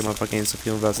 Sorry, how get my fucking so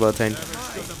feeling about slow time.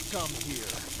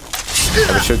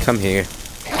 Never should come here.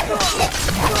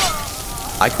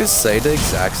 I could say the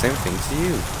exact same thing to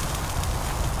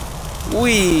you.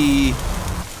 We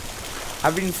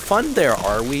having fun there,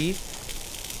 are we?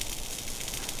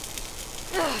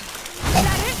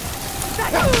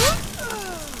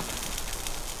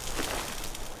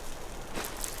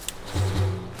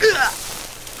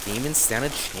 Demons stand a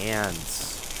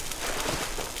chance.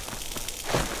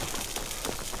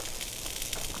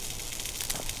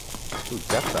 Ooh,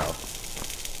 death bell.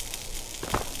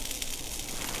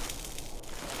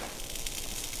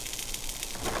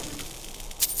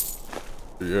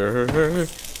 Yeah.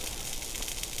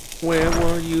 Where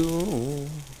were you?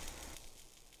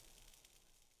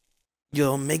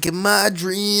 You're making my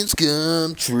dreams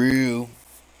come true.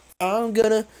 I'm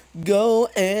gonna go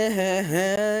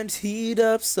and heat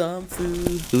up some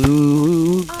food.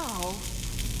 Oh.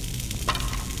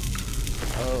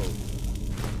 Oh.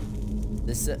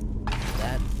 This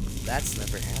that's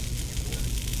never happened before.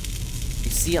 You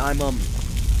see, I'm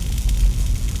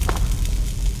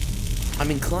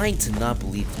inclined to not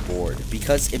believe the board,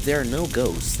 because if there are no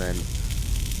ghosts, then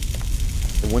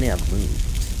it wouldn't have moved.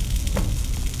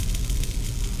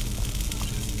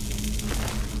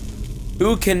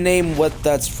 Who can name what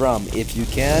that's from? If you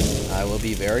can, I will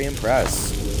be very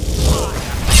impressed.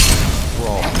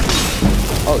 Roll.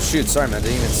 Oh shoot, sorry man, I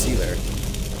didn't even see there.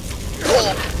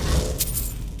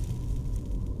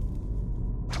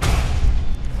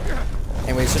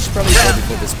 Anyways, I should probably go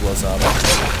before this blows up.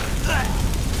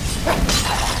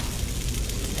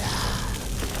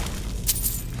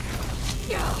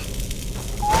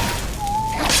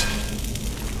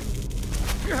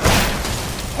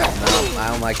 No, I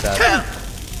don't like that.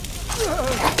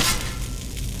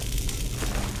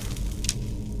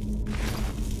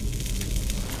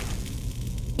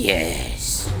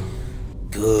 Yes.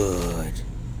 Good.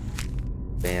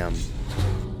 Bam.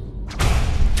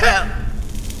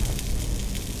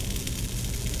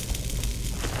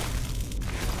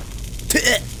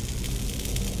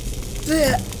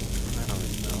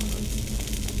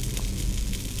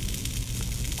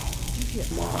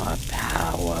 More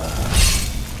power.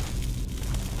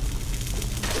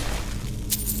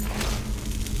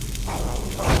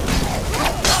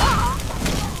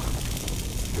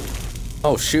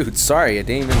 Oh shoot, sorry, I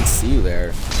didn't even see you there.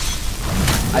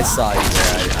 I saw you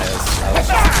there, I was just...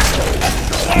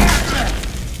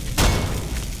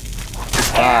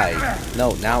 Bye.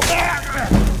 No, now...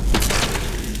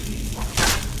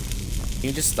 Can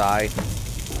you just die?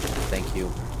 Thank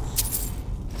you.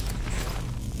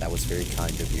 That was very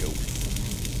kind of you.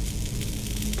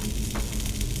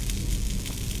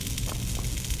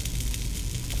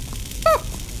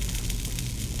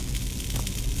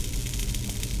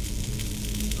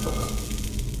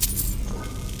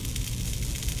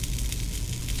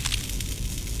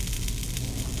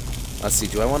 Let's see,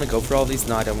 do I want to go for all these?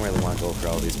 No, I don't really want to go for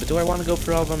all these. But do I want to go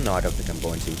for all of them? No, I don't think I'm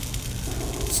going to.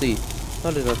 Let's see.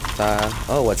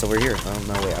 Oh, what's over here? Oh,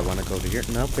 no, wait, I want to go over here.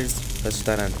 No, please. Let's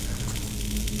dead end.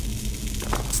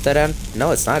 It's dead end?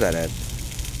 No, it's not dead end.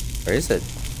 Where is it?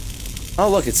 Oh,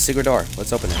 look, it's a secret door.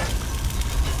 Let's open it.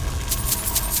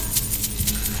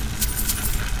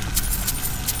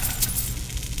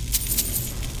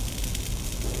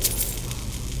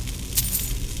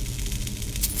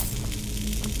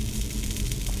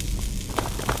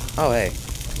 Oh, hey.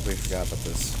 We forgot about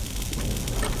this.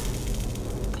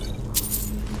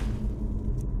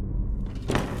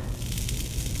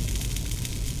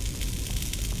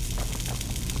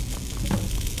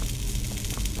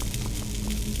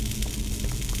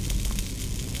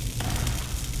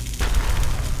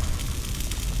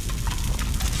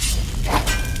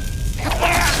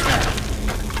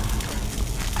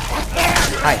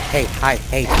 Hi, hey, hi,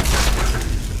 hey.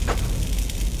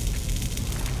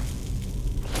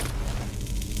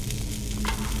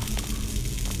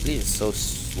 Please, so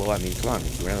slow. I mean, come on.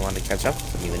 If you really want to catch up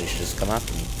with me, then you should just come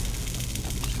after me.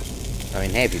 I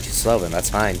mean, hey, if you're too slow, then that's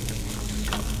fine.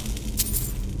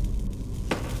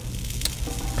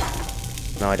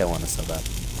 No, I don't want to sell that.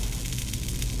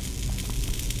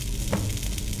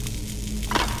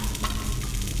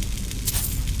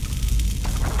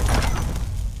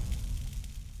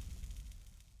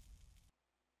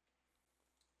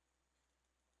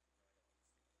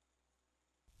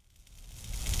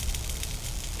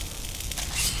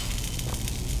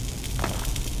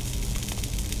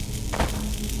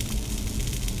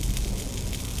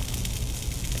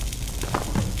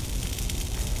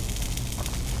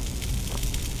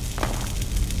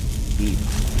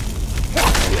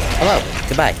 Hello.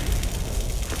 Goodbye.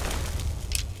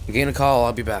 I'm getting a call.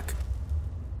 I'll be back.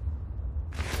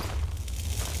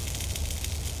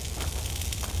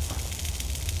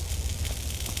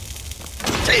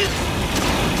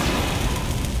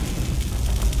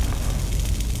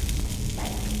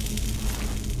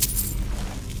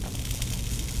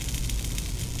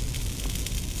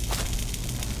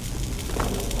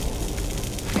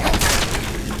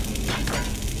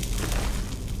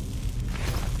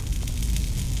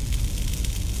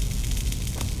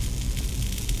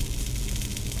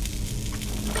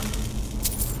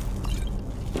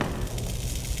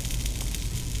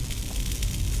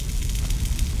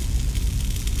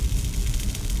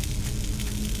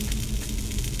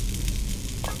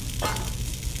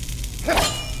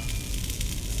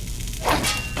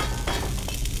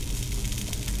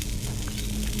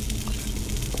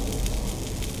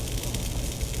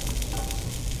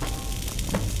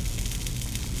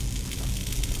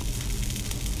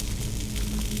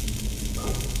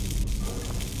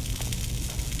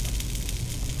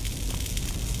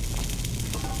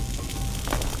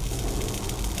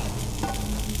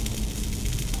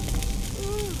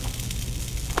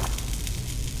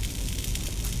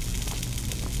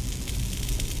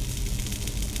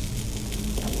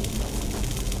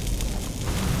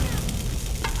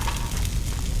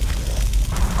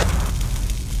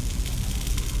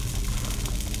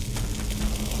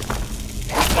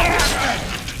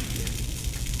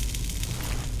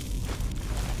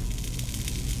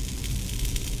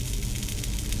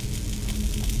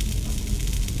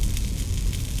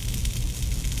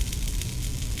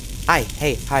 Hi,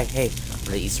 hey. I'm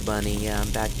the Easter Bunny, yeah, I'm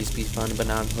back. Used to be fun, but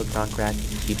now I'm hooked on crack.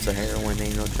 Peeps of heroin,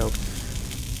 ain't no joke.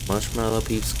 Marshmallow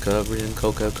peeps covered in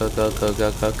coke.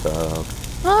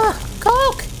 Ah,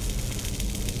 coke!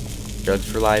 Drugs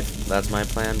for life, that's my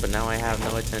plan, but now I have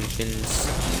no attention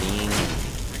seeing.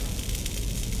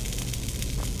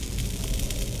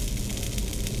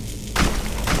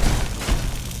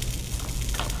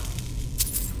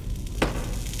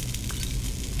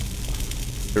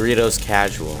 Doritos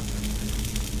Casual.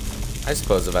 I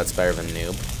suppose if that's better than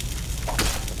noob.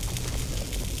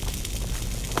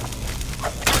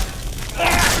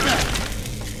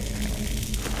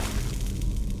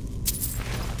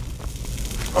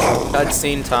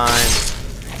 Cutscene time.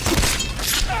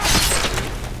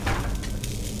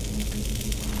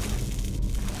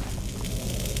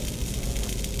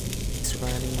 It's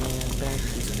running and back,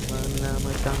 he's running out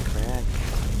my gun crack.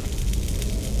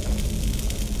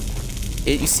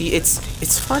 You see, it's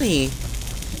funny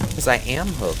because I am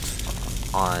hooked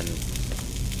on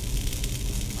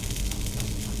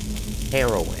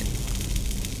heroin.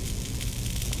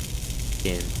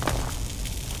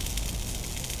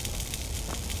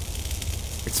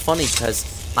 It's funny because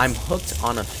I'm hooked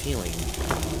on a feeling.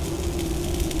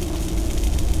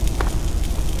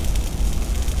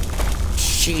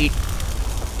 Cheat.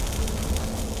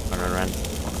 Run.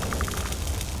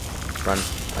 Run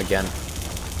again.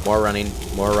 More running.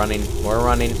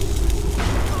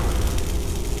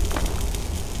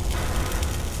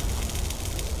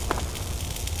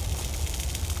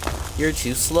 You're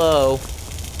too slow.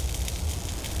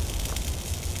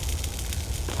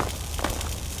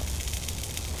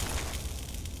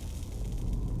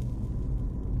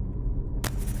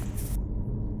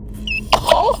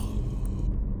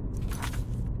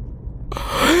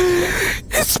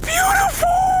 It's beautiful.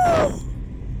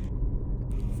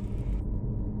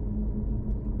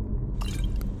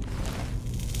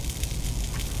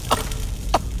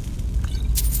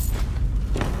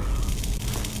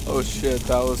 Oh shit,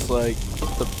 that was like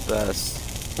the best.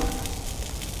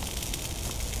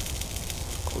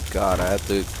 Oh god, I have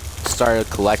to start a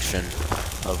collection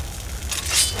of.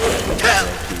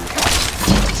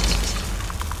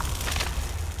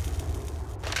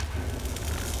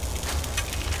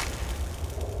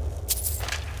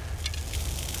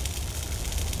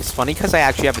 It's funny because I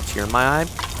actually have a tear in my eye.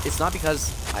 It's not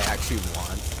because I actually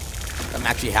won. I'm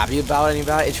actually happy about any of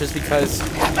that. It's just because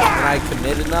when I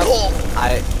commit enough,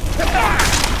 I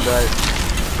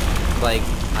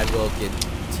will get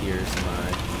tears in my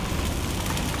eye.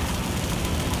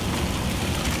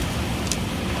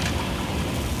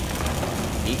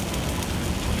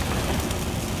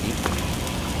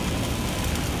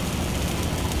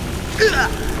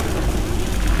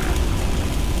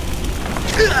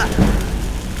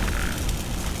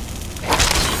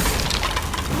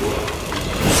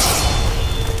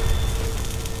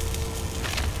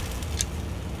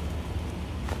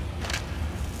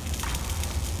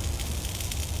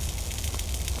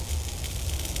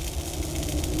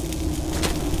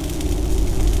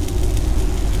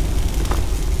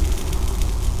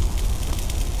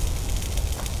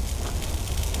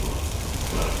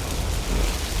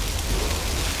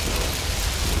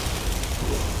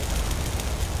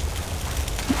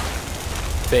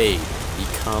 fade,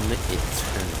 become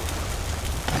eternal.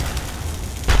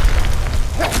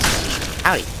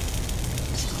 Howdy.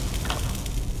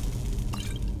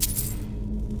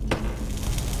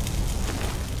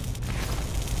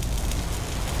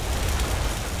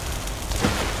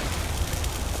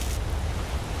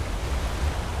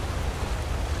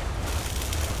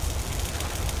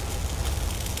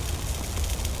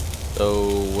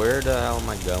 So where the hell am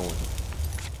I going?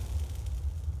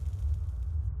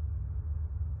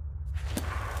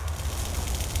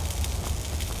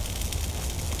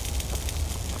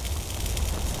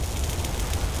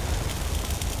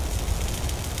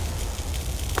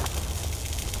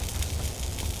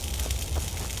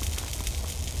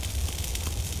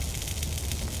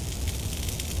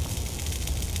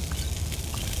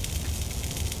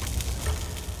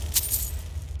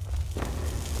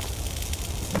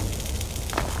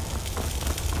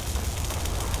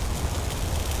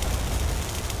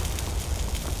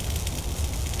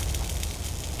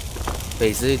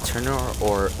 Is it eternal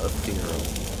or a funeral?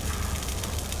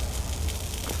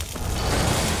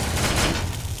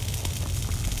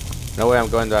 No way, I'm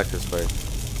going back this way.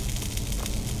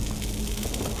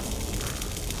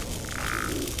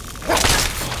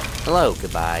 Hello,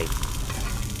 goodbye.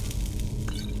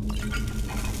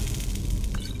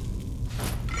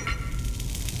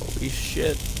 Holy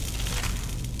shit.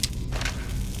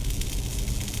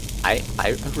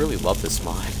 I really love this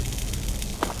mod.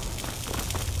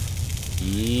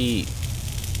 Yee.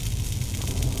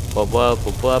 Wop wop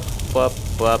wop wop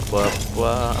wop wop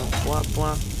wop wop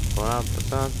wop wop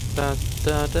da da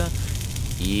da da.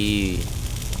 Yee.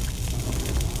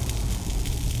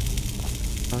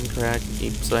 Contract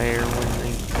keeps there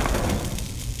winning.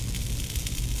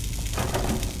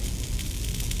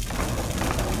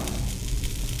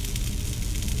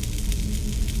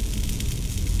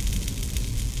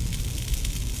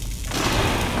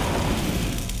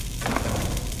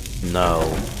 No.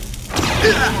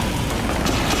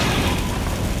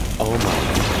 Oh my.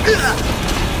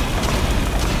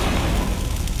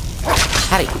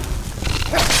 Howdy.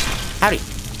 Howdy.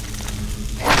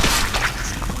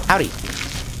 Howdy.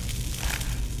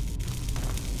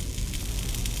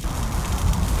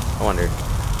 I wonder.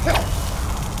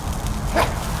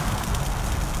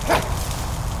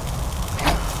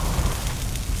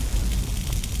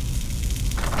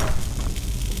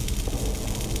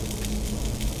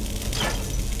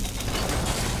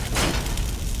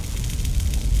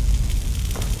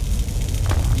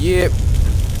 Yep.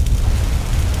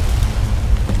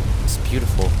 It's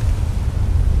beautiful.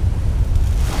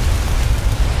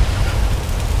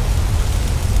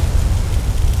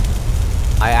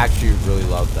 I actually really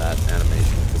love that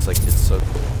animation. It's like, it's so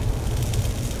cool.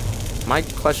 My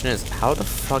question is, how the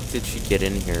fuck did she get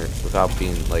in here without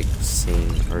being like seen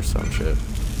or some shit?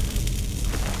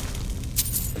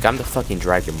 Like, I'm the fucking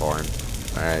Dragonborn.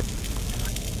 Alright.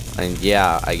 And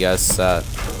yeah, I guess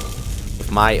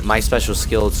my special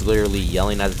skill is literally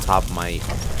yelling at the top of my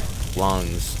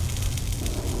lungs,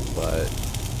 but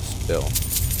still.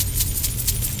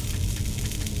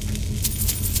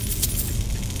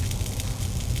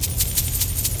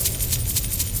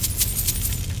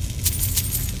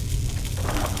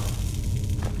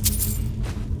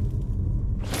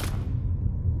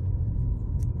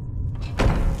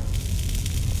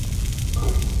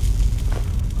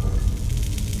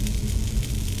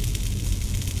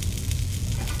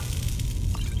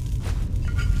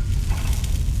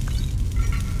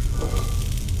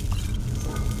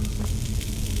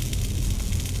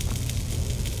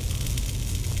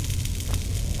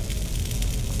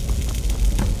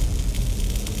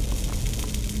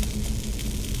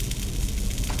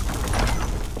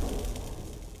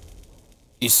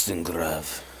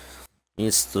 Istengrav.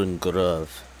 Istengrav.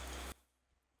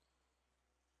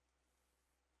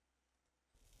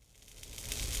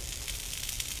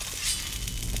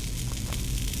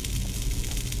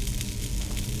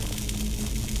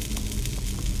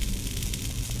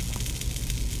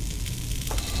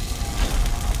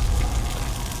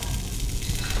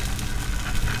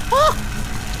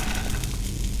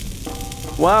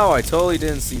 Wow, I totally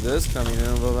didn't see this coming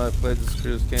in, but I played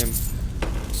this game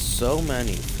so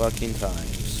many fucking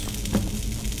times.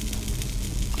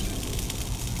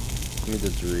 Give me the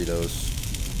Doritos.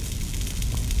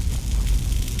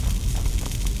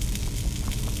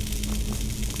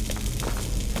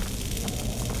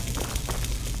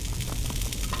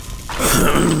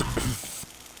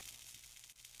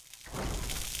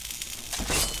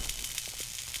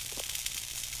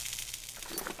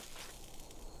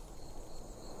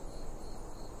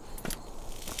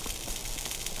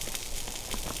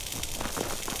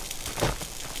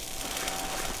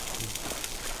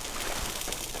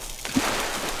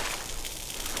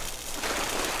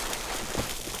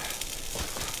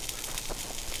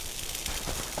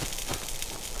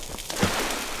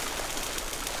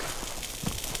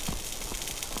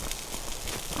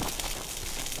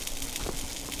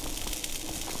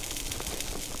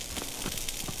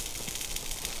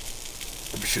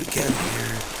 should camp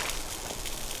here.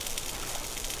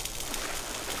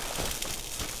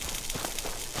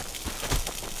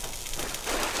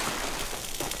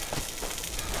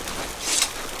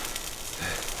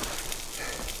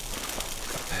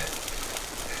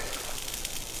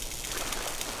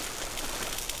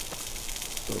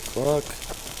 The fuck?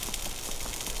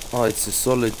 Oh, it's a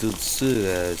Solitude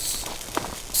Service.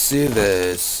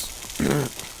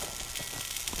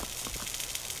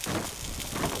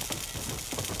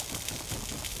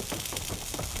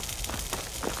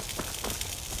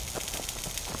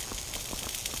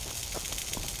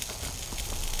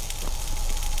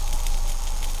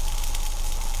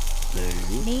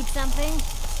 Need something?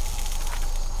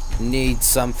 Need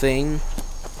something?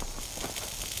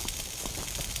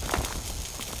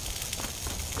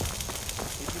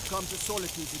 If you come to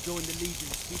Solitude to join the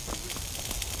Legion, speak to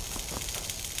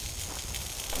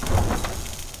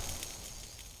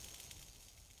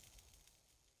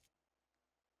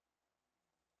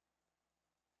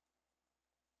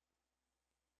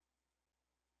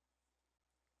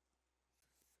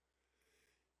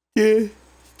me. Yeah.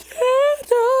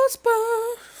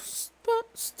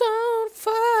 Stone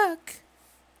fuck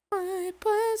my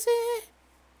pussy.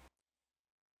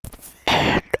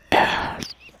 They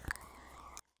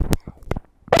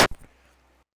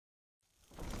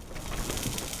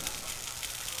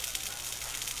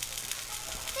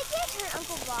can't turn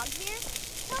Uncle Rog here.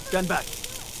 Stand back.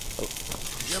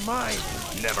 You're mine.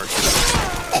 Never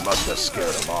should. You must have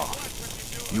scared him off.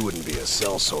 You wouldn't be a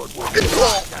sellsword, would you?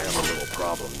 I have a little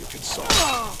problem you could solve.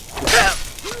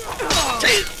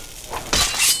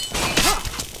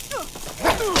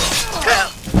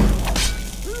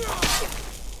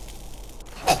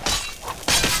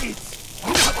 It's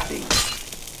nothing.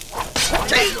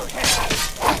 Take your head.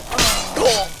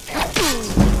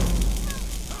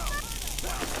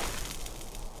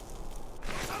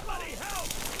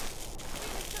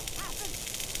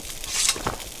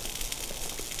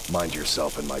 Mind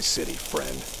yourself in my city,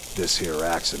 friend. This here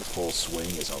axe in full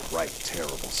swing is a right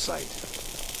terrible sight.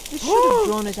 You should have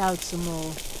drawn it out some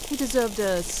more. He deserved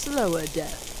a slower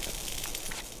death.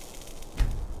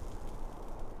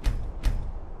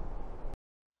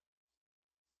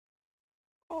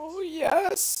 Oh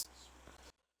yes.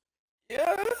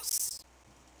 Yes.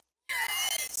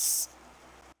 Yes.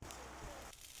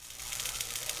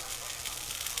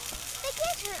 They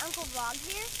can't turn Uncle Rog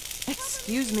here.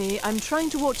 Excuse me, I'm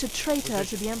trying to watch a traitor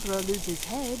to the Emperor lose his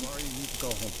head. Sorry, you need to go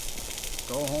home.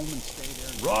 Go home and stay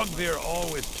there. Rogvir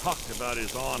always talked about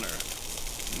his honor.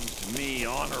 Seems to me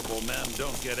honorable men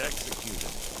don't get executed.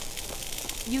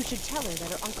 You should tell her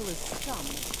that her uncle is scum.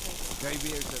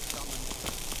 Xavier's a summon.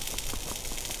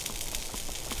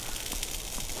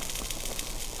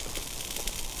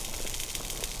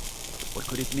 What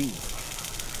could it mean?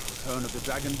 Return of the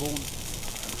Dragonborn?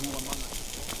 And who among us?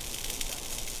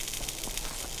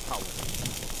 Power.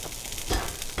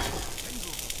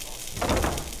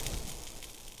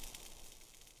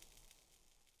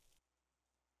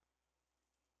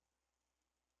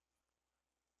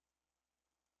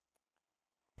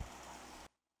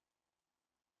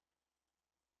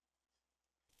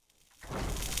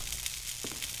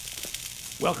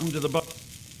 Welcome to the boat.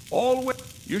 Always,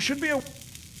 you should be a...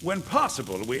 When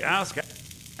possible, we ask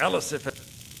Alice if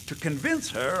to convince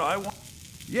her I want...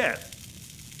 Yet,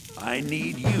 I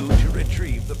need you to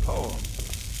retrieve the poem.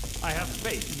 I have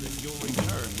faith that you'll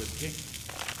return with King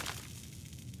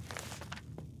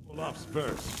Olaf's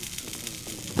verse.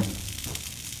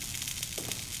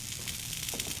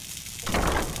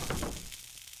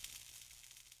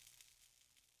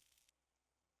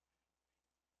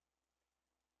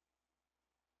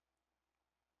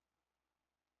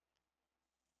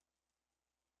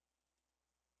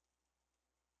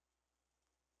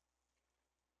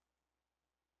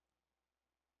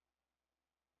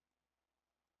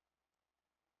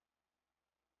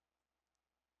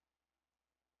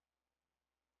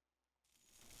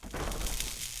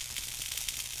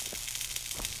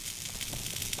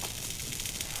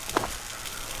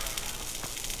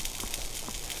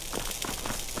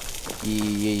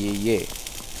 Yeah.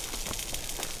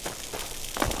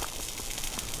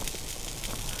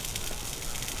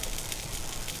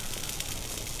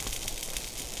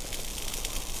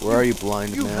 Where are you,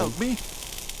 blind You man? help me?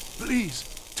 Please,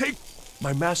 take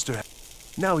my master.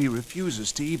 Now he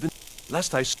refuses to even...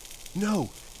 Last I...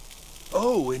 No.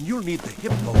 Oh, and you'll need the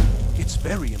hippo. It's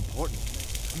very important.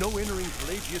 No entering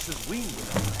Pelagius's wing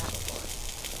without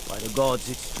that. By the gods,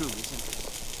 it's true, isn't it?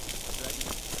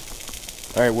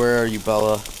 Alright, where are you,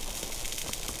 Bella?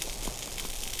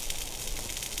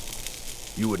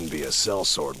 You wouldn't be a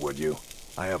sellsword, would you?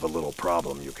 I have a little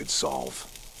problem you could solve.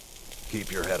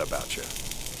 Keep your head about you.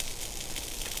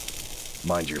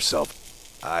 Mind yourself.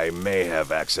 I may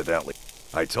have accidentally...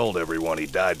 I told everyone he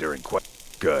died during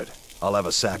Good. I'll have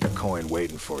a sack of coin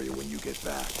waiting for you when you get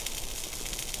back.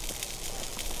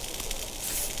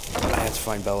 I have to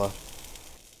find Bella.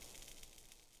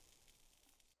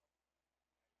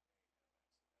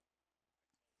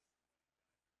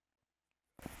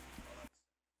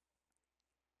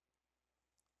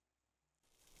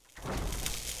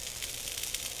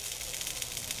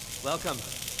 Welcome.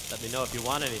 Let me know if you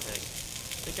want anything.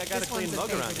 Think I got a clean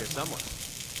mug around here somewhere.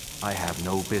 I have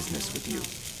no business with you.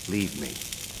 Leave me.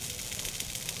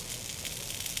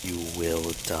 You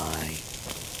will die.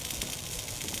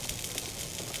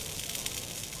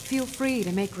 Feel free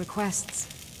to make requests.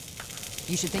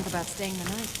 You should think about staying the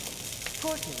night.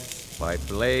 Torturous. By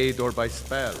blade or by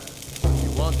spell.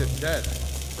 You want it dead.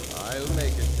 I'll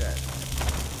make it dead.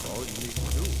 All you need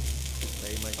to do is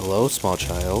pay my... Hello, small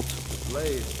child. The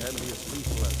blade can be as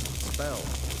lethal as a spell.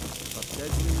 But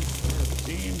deadly still.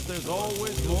 Seems there's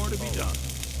always more to be done.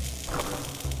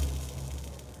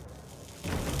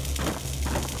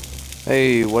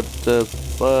 Hey, what the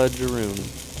fudgeroon?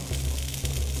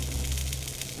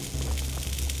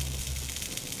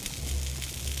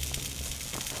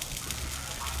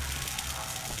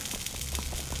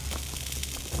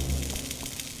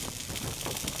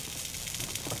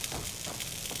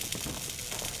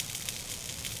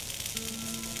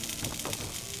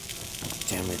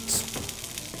 Damn it.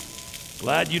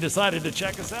 Glad you decided to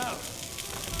check us out.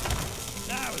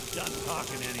 I was done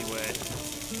talking anyway.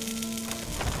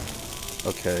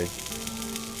 Okay.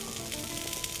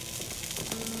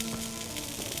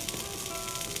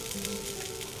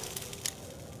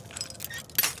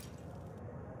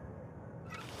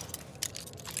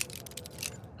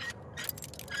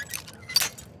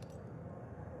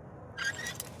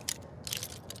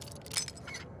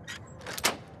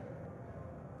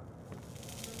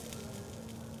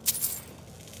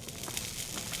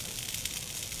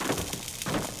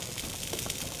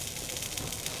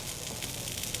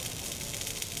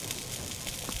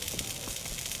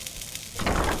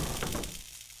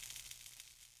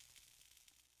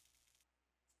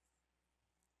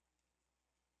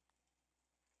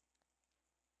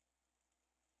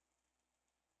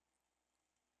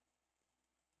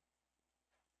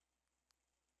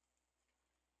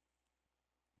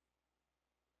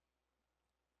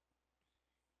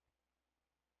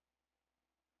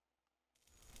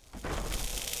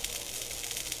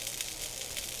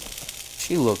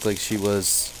 She looked like she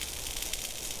was...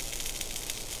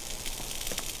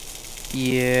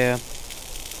 Yeah.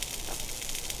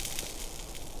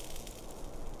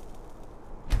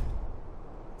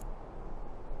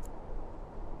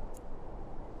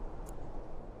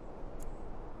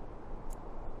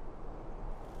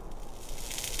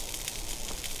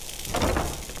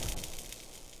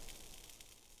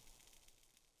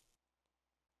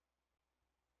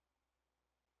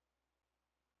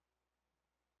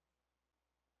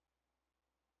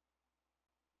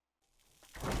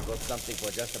 Got something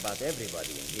for just about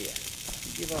everybody in here.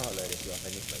 Give a holler if you have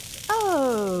any questions.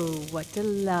 Oh, what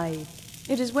delight.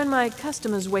 It is when my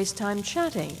customers waste time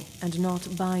chatting and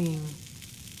not buying.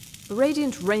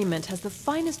 Radiant Raiment has the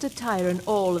finest attire in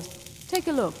all of... Take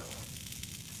a look.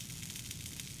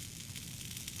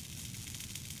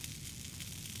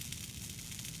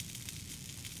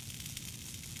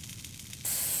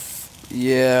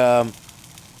 Yeah.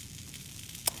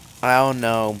 I don't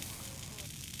know.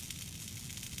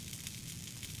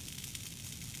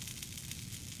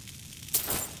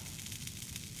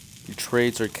 Your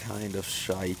trades are kind of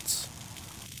shite.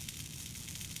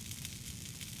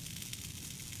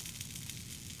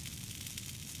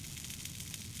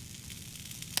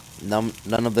 None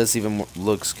of this even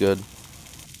looks good.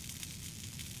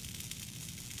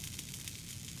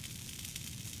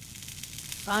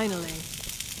 Finally.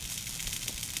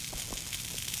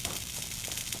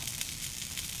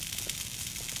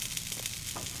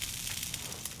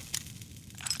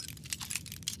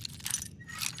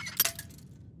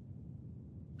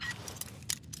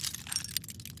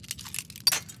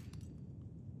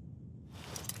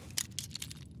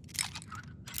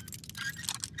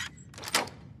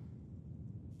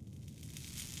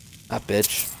 That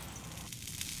bitch.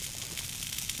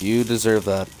 You deserve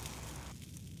that.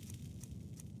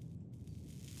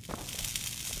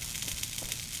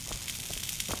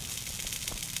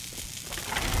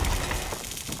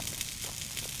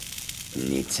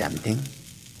 Need something?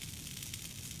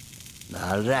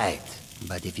 All right,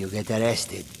 but if you get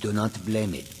arrested, do not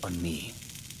blame it on me.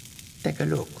 Take a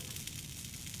look.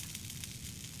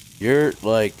 You're,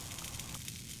 like,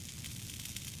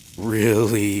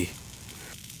 really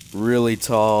really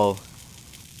tall.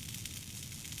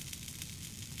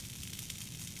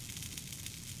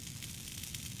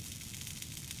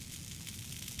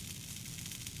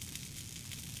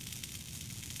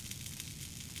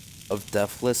 Of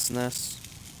deathlessness.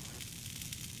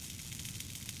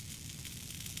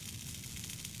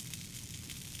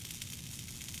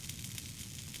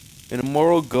 An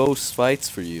immoral ghost fights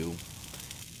for you.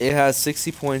 It has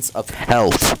 60 points of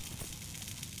health.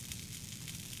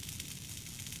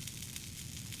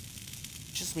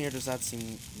 Just me, or does that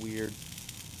seem weird?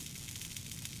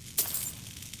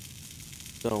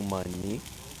 Don't mind me.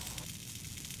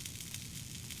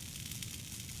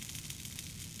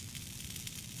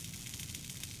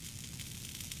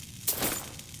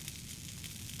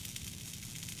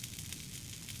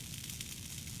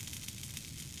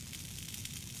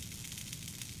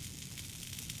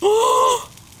 Oh,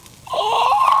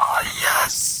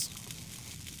 yes!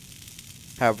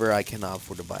 However, I cannot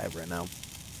afford to buy it right now.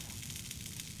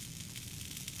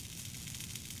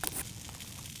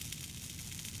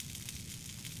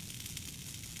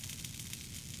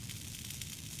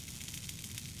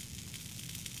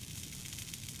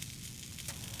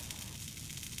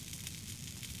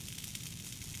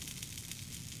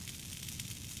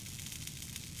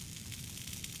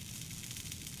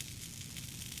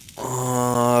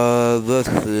 Let's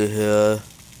see here.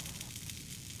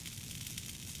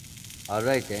 All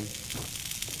right then.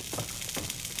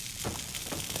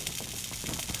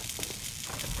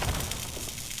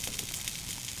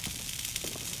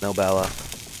 No, Bella.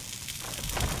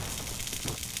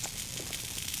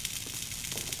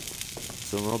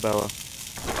 So no, Bella.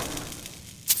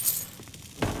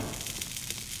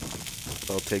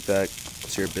 I'll take that.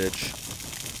 It's your bitch.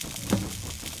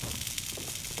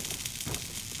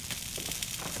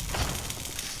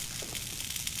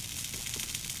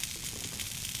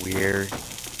 Where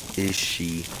is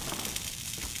she?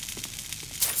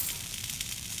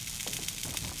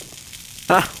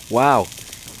 Ah, wow.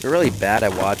 You're really bad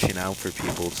at watching out for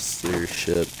people's their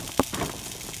shit.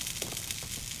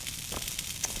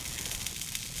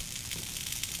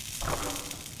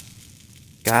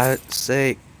 God's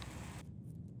sake.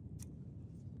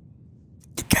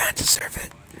 You can't deserve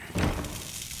it.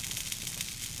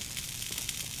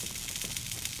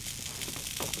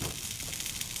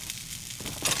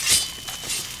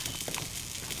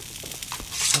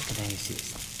 How can I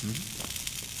assist?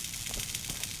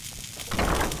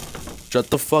 Shut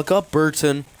the fuck up,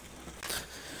 Burton.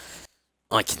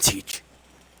 I can teach.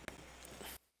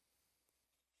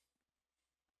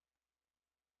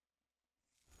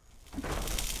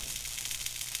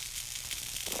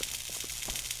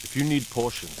 If you need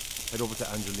potions, head over to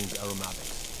Angeline's aromatics.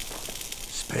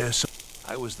 Spare some.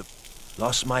 I was the...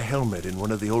 Lost my helmet in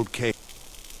one of the old caves.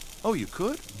 Oh, you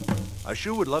could? I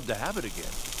sure would love to have it again.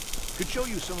 Could show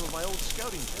you some of my old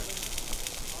scouting trips.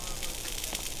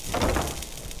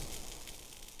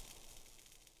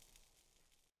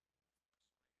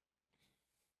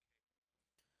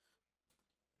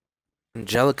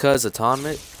 Angelica's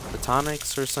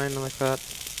Atonics or something like that.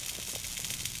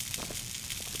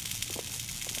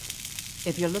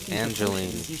 If you're looking for Angeline.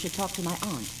 potions, you should talk to my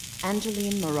aunt,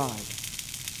 Angeline Morard.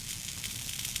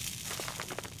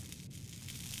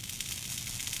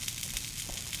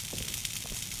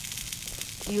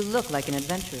 You look like an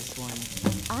adventurous one.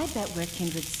 I bet we're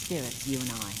kindred spirits, you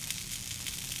and I.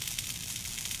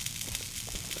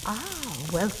 Ah,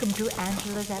 welcome to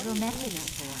Angela's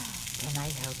Aromatics. Can I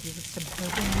help you with some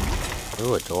herbal needs?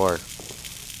 Ooh, a door.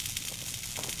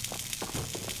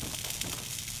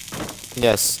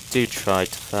 Yes, do try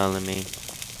to follow me.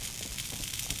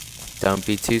 Don't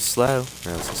be too slow,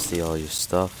 or else I'll steal all your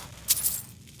stuff.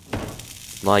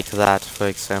 Like that, for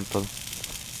example.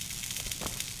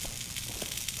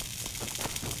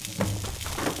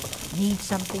 Need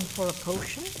something for a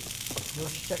potion? You're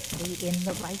certainly in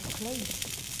the right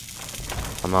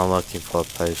place. I'm not looking for a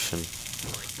potion.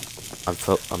 I'm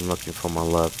looking for my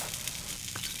love.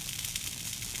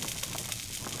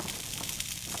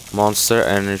 Monster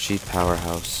Energy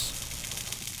Powerhouse.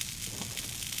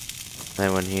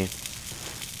 Anyone here?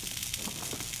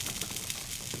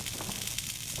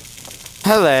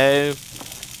 Hello.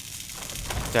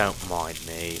 Don't mind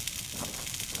me.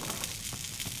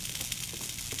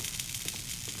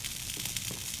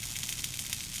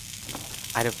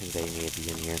 I don't think they need to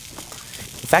be in here.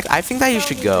 In fact, I think that you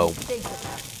should go.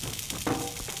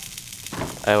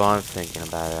 Oh, I'm thinking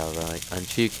about it, alright.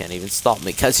 And you can't even stop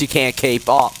me because you can't keep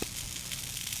up.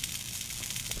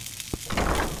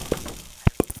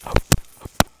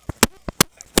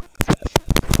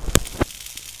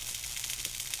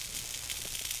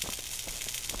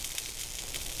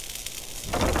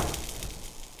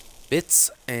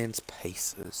 Bits and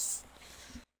Paces.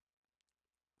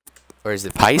 Or is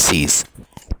it Pisces?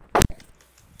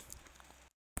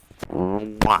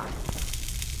 Mwah.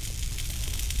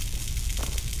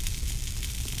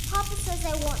 Papa says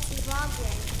I want some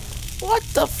Brogdon. What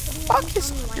the fuck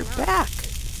is on your back?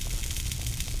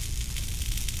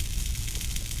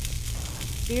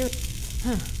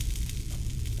 Huh.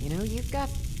 You know, you've got,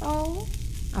 oh,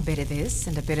 a bit of this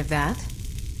and a bit of that.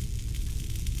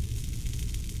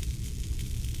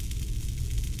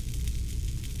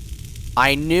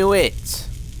 I knew it.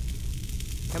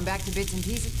 Come back to bits and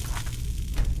pieces.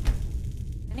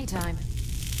 Anytime.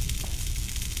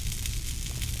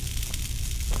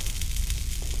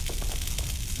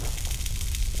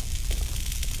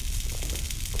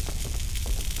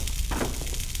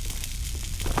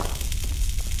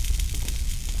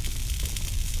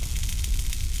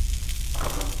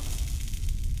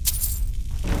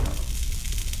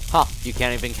 Huh, you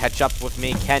can't even catch up with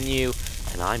me, can you?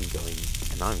 And I'm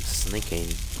sneaking.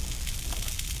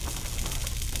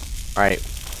 Alright,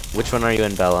 which one are you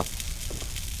in, Bella?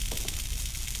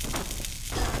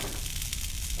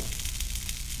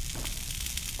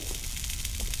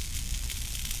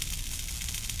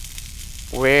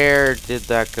 Where did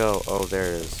that go? Oh,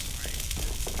 there it is.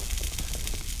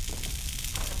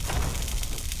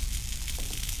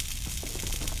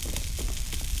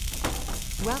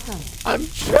 Welcome. I'm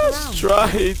just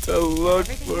trying to look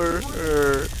for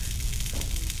her.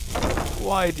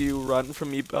 Why do you run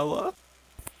from me, Bella?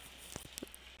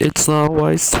 It's not a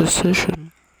wise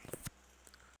decision.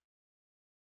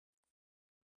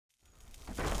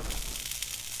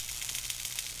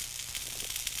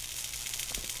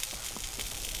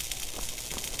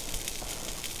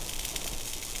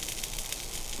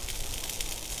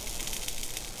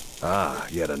 Ah,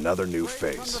 yet another new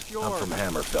face. I'm from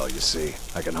Hammerfell, you see.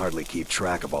 I can hardly keep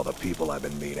track of all the people I've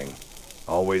been meeting.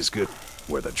 Always good.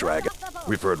 We're the dragon.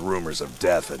 We've heard rumors of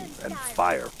death and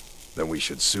fire. Then we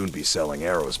should soon be selling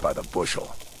arrows by the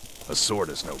bushel. A sword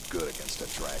is no good against a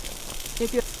dragon.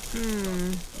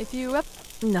 If you up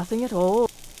nothing at all,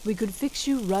 we could fix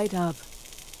you right up.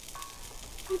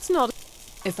 It's not.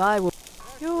 If I were,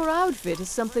 your outfit is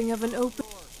something of an open.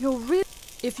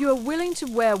 If you are willing to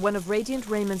wear one of Radiant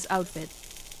Raymond's outfits,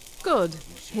 good.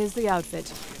 Here's the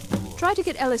outfit. Try to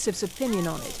get Elisif's opinion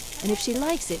on it, and if she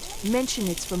likes it, mention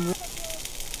it's from.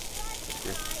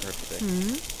 You're perfect.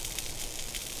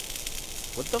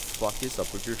 What the fuck is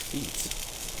up with your feet?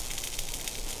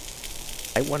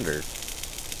 I wonder.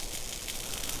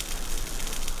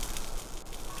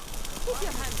 Keep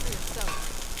your hands to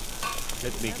yourself.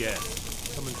 Let me guess.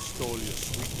 Someone stole your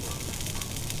sweet.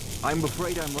 I'm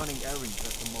afraid I'm running errands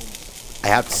at the moment. I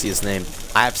have to see his name.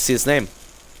 I have to see his name.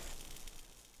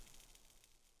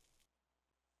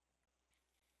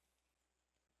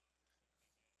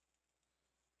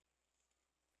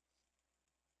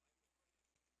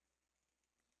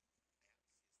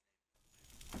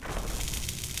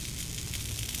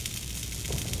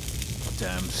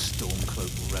 Damn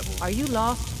stormcloak rebel. Are you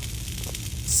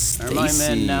lost? Are my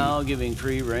men now giving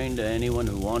free rein to anyone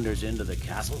who wanders into the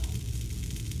castle?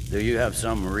 Do you have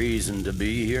some reason to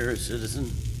be here,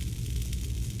 citizen?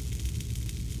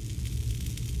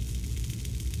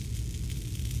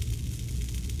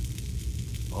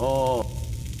 Oh,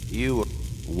 you were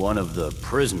one of the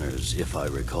prisoners, if I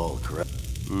recall correct.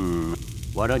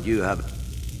 Why don't you have...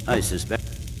 I suspect...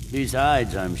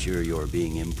 Besides, I'm sure your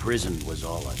being imprisoned was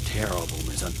all a terrible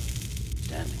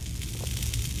misunderstanding.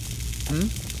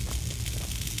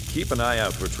 Keep an eye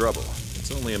out for trouble.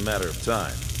 It's only a matter of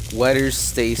time. Where's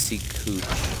Stacy Cooch?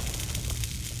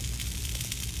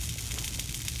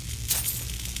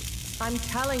 I'm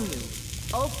telling you,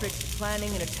 Ulfric's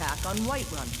planning an attack on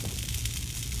Whiterun.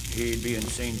 He'd be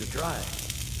insane to try.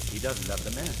 He doesn't have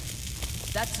the men.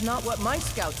 That's not what my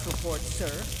scouts report,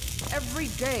 sir. Every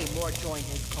day more join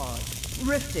his cause.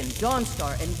 Riften,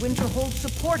 Dawnstar, and Winterhold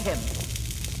support him.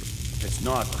 It's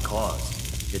not a cause.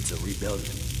 It's a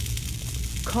rebellion.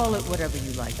 Call it whatever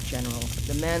you like, General.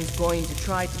 The man's going to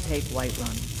try to take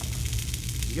Whiterun.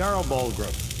 Jarl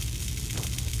Balgruuf.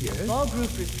 Yes?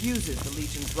 Balgruuf refuses the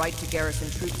Legion's right to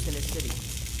garrison troops in his city.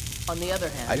 On the other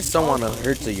hand, I just don't want to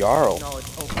hurt the Jarl. acknowledge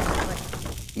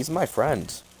Ulfric's He's my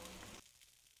friend.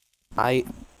 I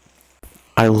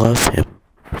love him.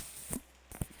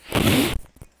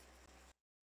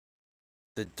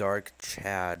 The Dark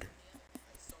Chad.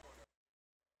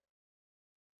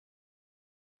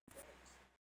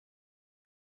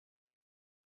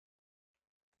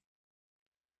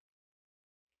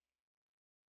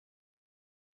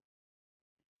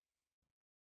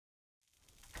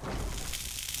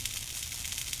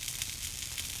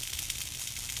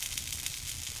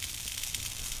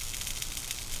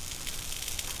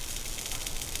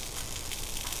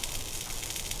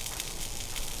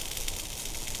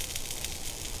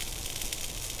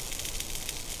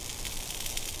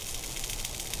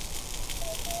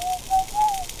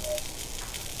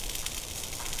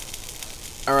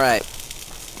 Alright.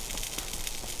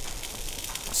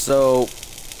 So,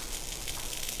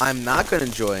 I'm not gonna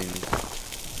join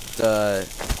the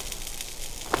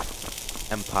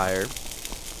Empire.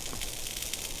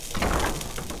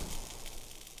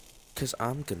 Because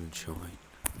I'm gonna join.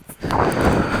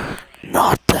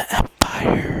 Not the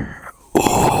Empire.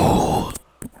 Ooh.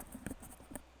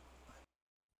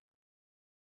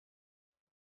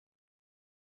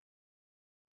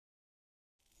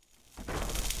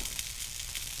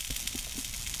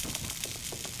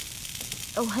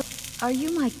 Oh, are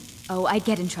you my... Oh, I'd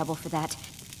get in trouble for that.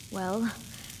 Well,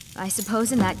 I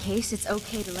suppose in that case it's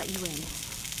okay to let you in.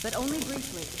 But only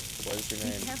briefly. What is your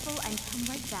name? Be careful and come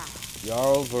right back.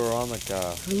 Jarl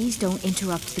Veronica. Please don't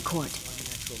interrupt the court.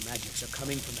 Natural magics are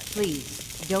coming from that. Please,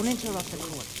 don't interrupt the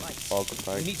court.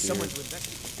 We need someone to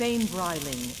investigate. Thane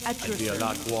Bryling, at your I'd be a service.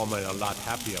 lot warmer and a lot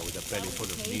happier with a belly full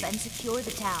of Cave meat. and secure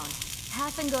the town.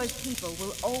 Hathingar's people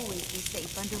will always be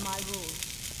safe under my rule.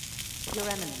 Your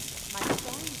Eminence, my son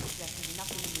possesses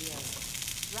nothing in the air.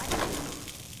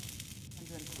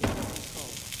 Under imperial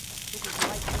control. This is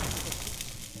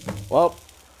right. Well,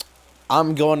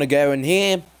 I'm going to go in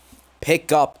here,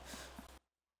 pick up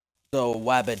the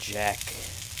Wabbajack.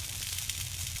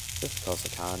 Just because I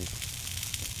can.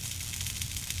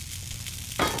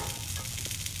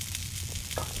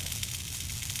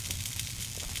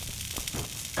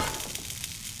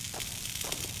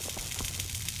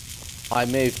 I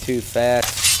move too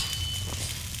fast.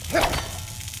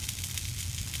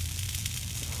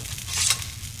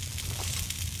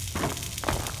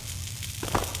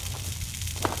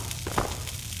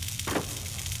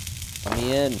 Let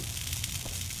me in.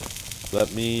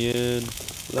 Let me in.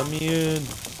 Let me in.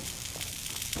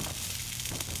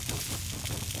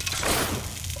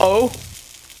 Oh.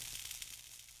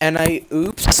 And I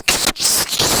oops.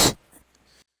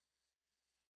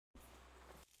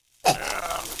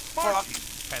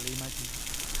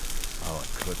 Oh, it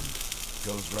couldn't. It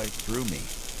goes right through me.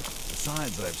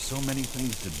 Besides, I have so many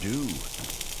things to do.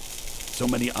 So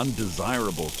many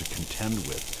undesirables to contend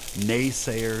with.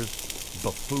 Naysayers,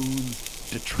 buffoons,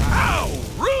 detractors. How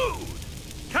rude!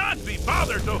 Can't be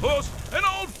bothered to host an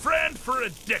old friend for a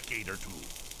decade or two.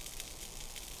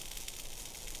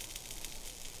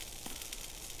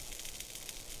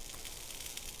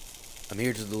 I'm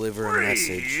here to deliver a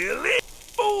message. Really?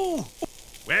 Oh,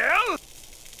 well,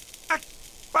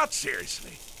 but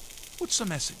seriously, what's the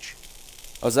message?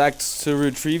 I was asked to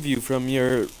retrieve you from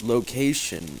your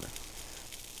location.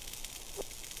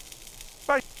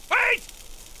 Wait!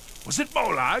 Was it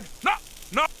Molag? No,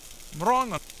 I'm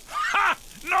wrong. Ha!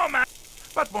 No, man.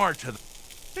 But more to the...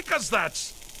 Because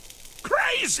that's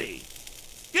crazy.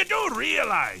 You do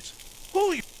realize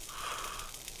who you...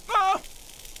 No.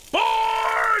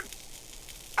 Bored!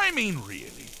 I mean,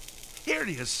 really. Here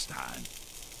you stand.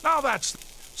 Now that's...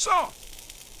 So,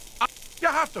 you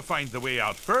have to find the way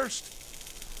out first.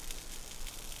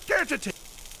 Care to take...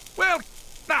 Well,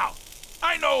 now,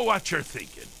 I know what you're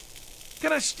thinking.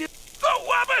 Can I steal... The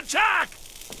Wabbajack!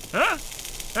 Huh?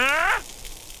 Huh?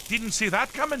 Didn't see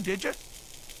that coming, did you?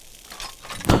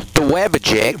 The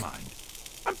Wabbajack? Never mind.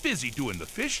 I'm busy doing the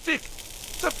fish stick.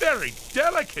 It's a very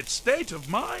delicate state of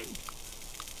mind.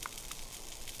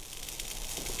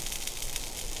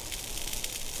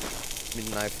 Give me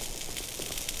the knife.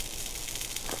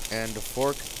 And a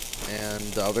fork.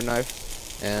 And the other knife.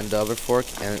 And the other fork.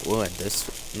 And, well, and this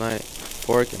knife.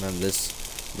 Fork. And then this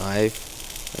knife.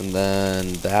 And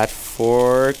then that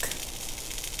fork.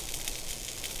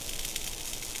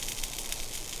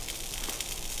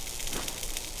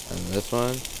 And this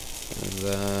one.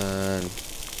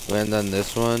 And then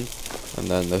this one. And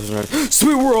then this one.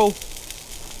 Sweet roll!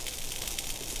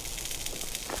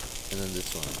 And then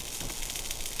this one.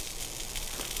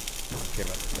 Okay,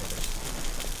 about the flavors.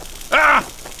 Ah!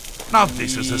 Now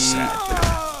this is a sad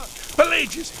time.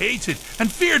 Pelagius hated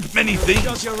and feared many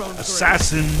things.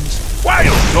 Assassins,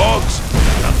 wild dogs,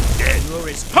 undead,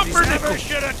 pumpernickel.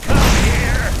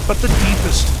 But the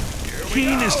deepest,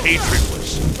 keenest hatred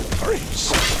was for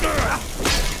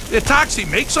himself. The attacks he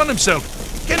makes on himself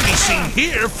can be seen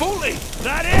here fully.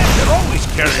 That is, they're always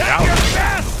carried out.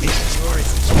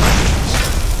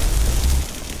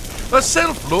 The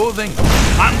self-loathing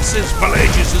enhances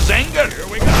Pelagius' anger. Here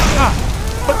we go.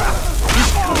 But his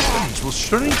confidence will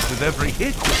shrink with every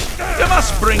hit. You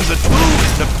must bring the two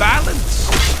into balance.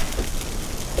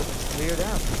 Cleared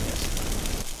out, yes.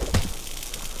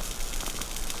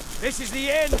 This is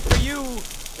the end for you.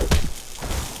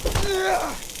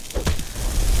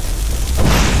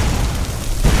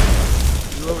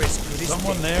 You're as good as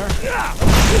Someone there?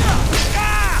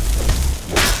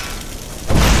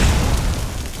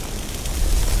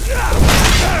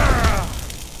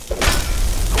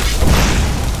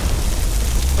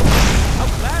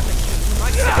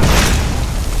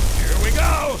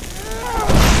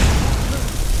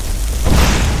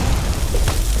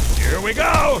 we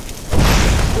go!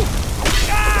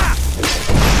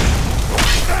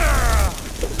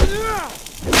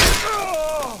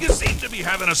 You seem to be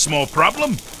having a small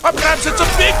problem. Or perhaps it's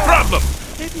a big problem.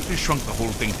 Maybe you shrunk the whole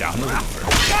thing down a little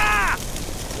further.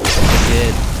 I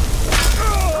did.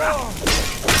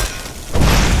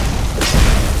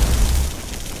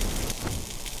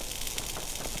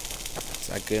 Is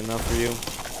that good enough for you?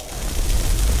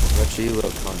 What you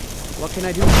look on? What can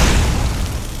I do?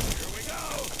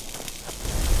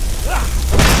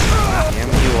 Damn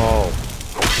you all.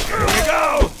 Here we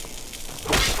go!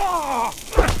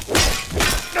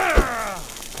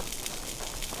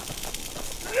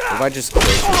 If I just kill you?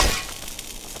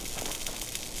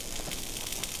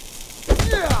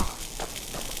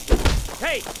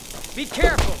 Hey, be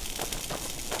careful.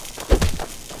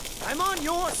 I'm on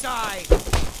your side.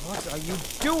 What are you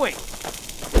doing?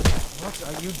 What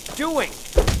are you doing?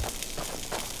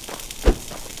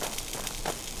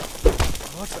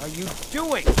 What are you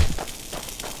doing?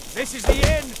 This is the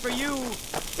end for you.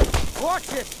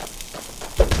 Watch it.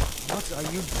 What are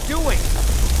you doing?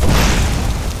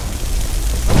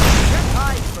 Can't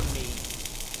hide from me.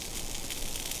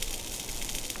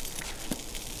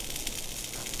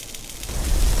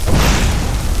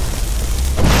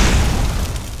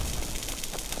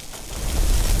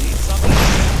 Need something?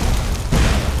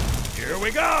 Here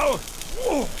we go!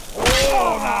 Oh,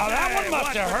 now that one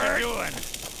must have hurt. Doing?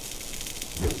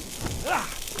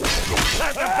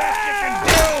 That's the best you can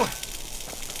do!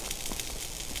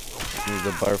 Here's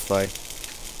the butterfly.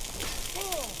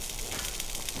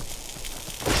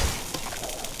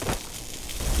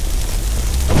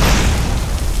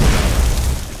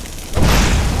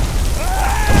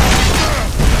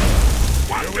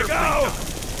 Here we go!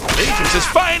 Aegis is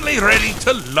finally ready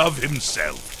to love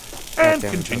himself and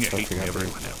continue hating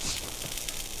everyone else.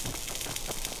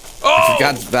 I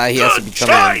forgot that he has to become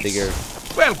a bigger.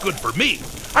 Well, good for me.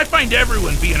 I find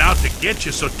everyone being out to get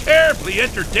you so terribly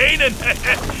entertaining.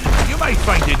 You might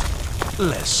find it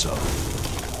less so.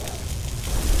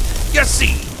 You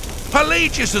see,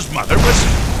 Pelagius' mother was,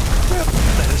 well,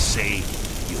 let us say,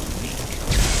 unique.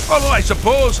 Although I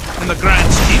suppose, in the grand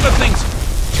scheme of things,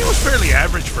 she was fairly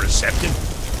average for a septon.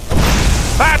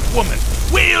 That woman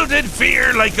wielded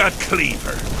fear like a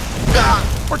cleaver.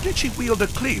 Or did she wield a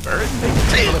cleaver and make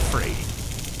people afraid?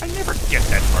 I never get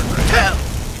that part right.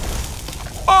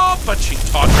 Oh, but she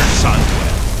taught her son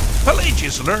well.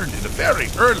 Pelagius learned at a very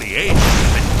early age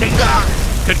that danger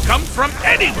could come from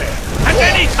anywhere, at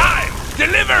any time,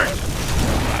 delivered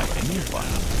by anyone.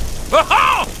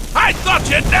 Oh, I thought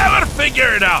you'd never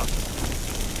figure it out.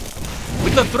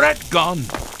 With the threat gone,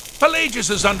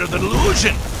 Pelagius is under the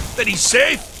delusion that he's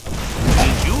safe,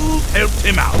 and you've helped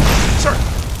him out, sir.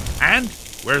 And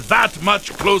we're that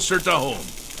much closer to home.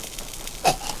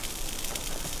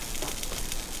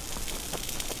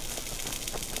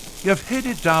 You've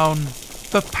headed down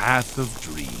the path of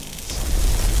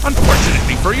dreams.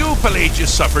 Unfortunately for you,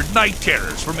 Pelagius suffered night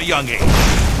terrors from a young age.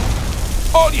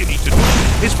 All you need to do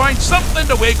is find something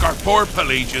to wake our poor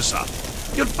Pelagius up.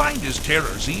 You'll find his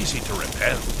terrors easy to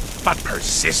repel, but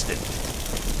persistent.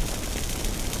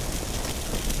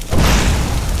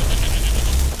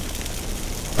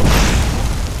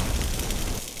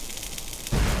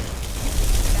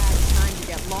 Bad time to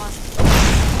get lost.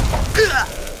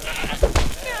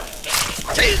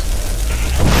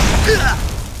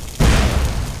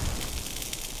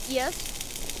 Yes?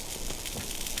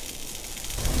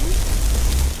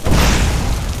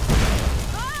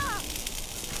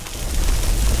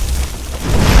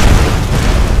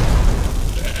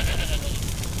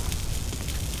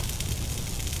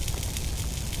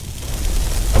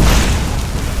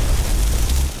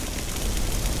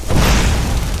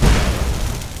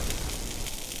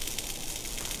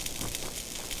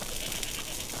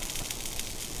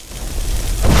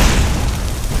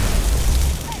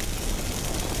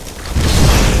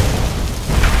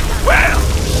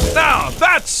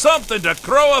 That's something to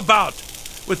crow about.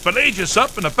 With Pelagius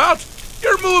up and about,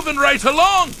 you're moving right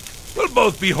along. We'll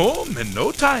both be home in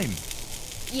no time.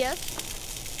 Yes?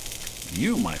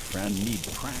 You, my friend, need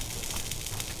practice.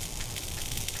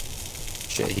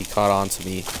 Shit, he caught on to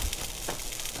me.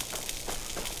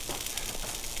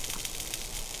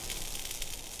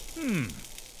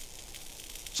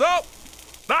 So,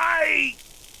 I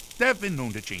have been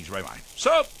known to change my mind.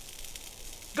 So,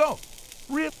 go.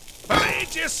 Real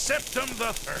Pelagius Septim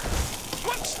the Third.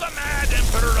 Once the mad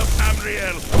emperor of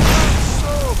Tamriel.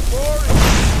 So boring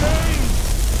thing.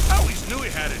 I always knew he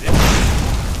had it in him.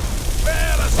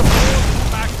 Well, I suppose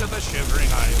it's back to the Shivering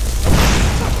Isles.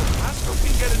 That's how a rascal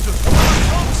can get into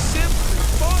some simply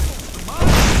boggles the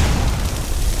mind.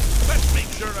 Let's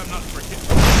make sure I'm not forgetting.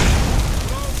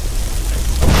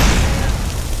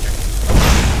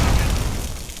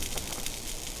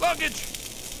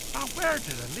 Where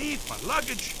did I leave my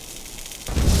luggage?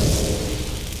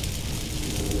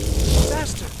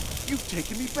 Master, you've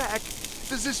taken me back.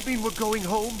 Does this mean we're going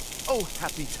home? Oh,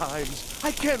 happy times.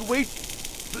 I can't wait.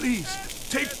 Please,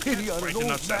 take pity on an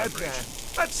old madman.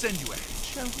 Let's send you ahead,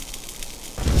 shall we?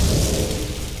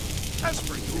 As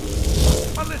for you,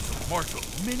 a little mortal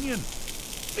minion,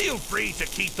 feel free to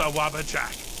keep the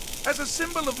Wabbajack as a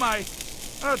symbol of my...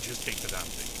 I'll just take the damn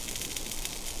thing.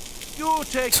 You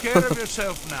take care of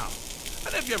yourself now.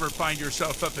 And if you ever find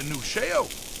yourself up in New Sheo,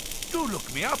 do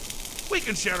look me up. We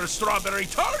can share a strawberry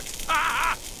tart.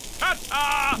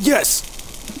 Ta-ta! Yes!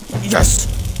 Yes!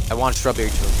 I want strawberry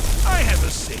tart. I have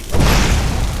a say.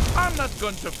 I'm not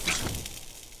going to...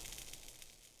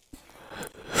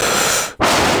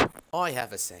 I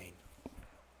have a saying.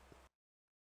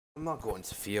 I'm not going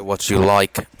to fear what you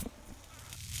like.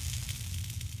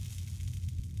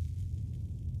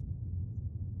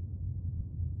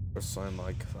 Or something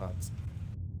like that.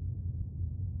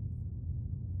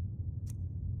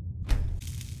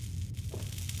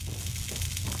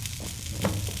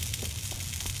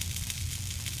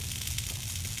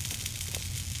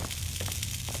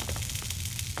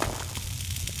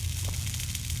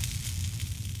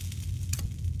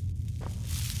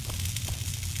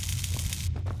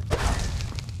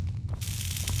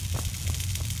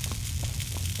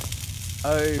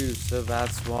 Oh, so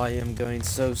that's why I'm going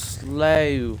so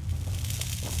slow.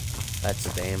 That's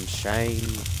a damn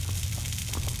shame.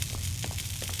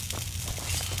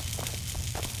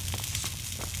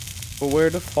 But where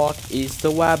the fuck is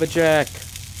the Wabbajack?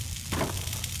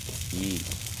 Yeah.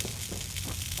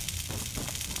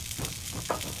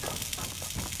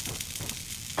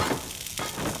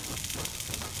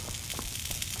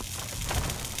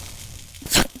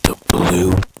 The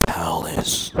Blue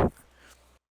Palace.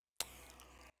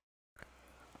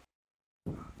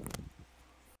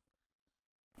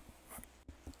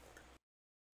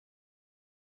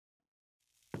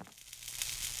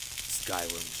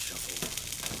 Skyrim shuffle.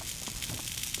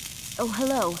 Oh,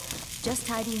 hello. Just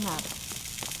tidying up.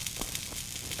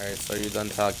 Alright, so you're done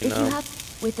talking If now? you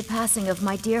have... With the passing of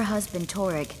my dear husband,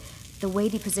 Torig, the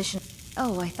weighty position...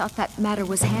 Oh, I thought that matter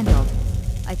was handled.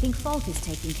 I think Falk is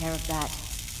taking care of that.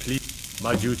 Please,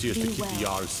 my duty is to Be keep the well.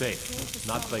 Jarl safe,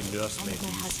 not play nursemaid to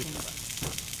you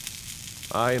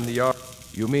sycophants. I am the Jarl.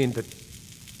 You mean that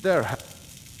there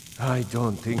I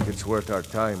don't think it's worth our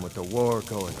time with the war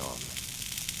going on.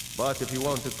 But if you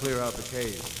want to clear out the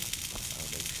cave, I'll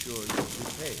make sure you're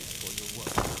repaid for your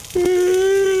work.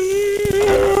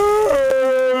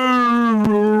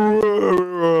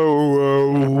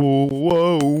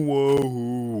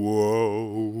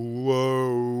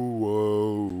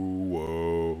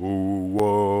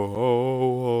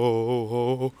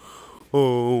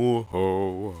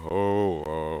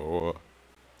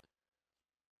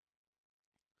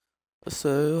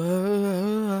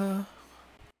 So,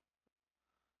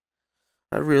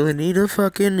 I really need to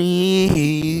fucking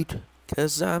eat,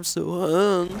 'cause I'm so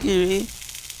hungry.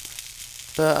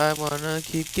 But I wanna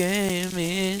keep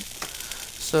gaming,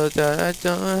 so that I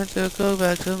don't have to go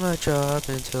back to my job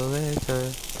until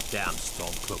later. Damn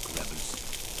Stormcloak rebels.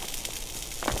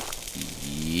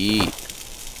 Yeet.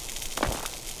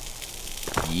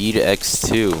 Yeet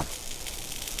X2.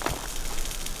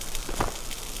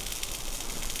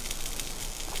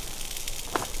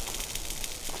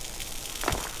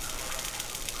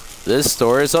 This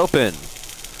store is open.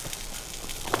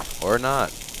 Or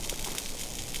not.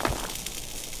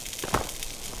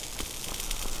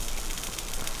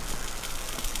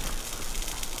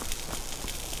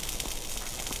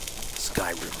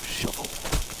 Skyrim shovel.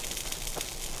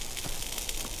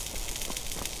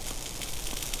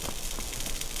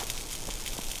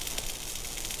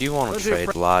 Do you want to trade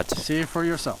a lot? See for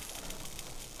yourself.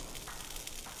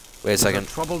 Wait a These are second.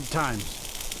 troubled times.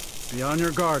 Be on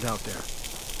your guard out there.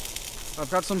 I've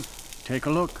got some... Take a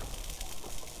look.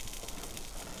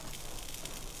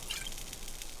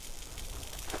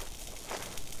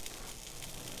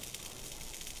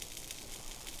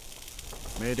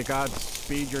 May the gods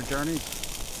speed your journey and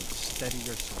steady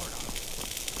your sword on.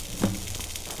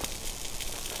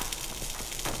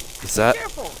 Is that?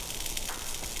 Careful!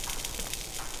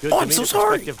 Good Oh, to I'm meet so a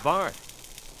sorry. prospective bard.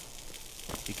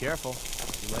 Be careful.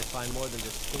 You might find more than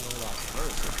just 200 off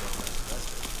furs if you're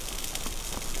arrested.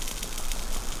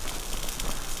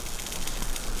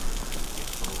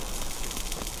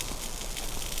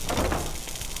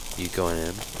 You going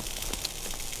in?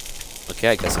 Okay,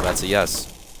 I guess that's a yes.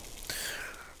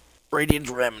 Radiant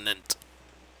Remnant.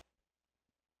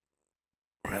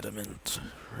 Rediment.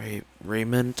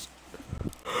 Raiment.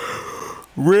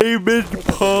 Raymond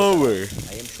Palmer.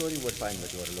 I am sure you will find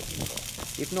what you are looking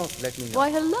for. If not, let me know. Why,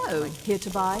 hello. Here to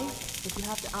buy? If you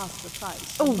have to ask the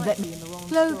price, oh, let me in the wrong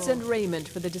clothes store. And raiment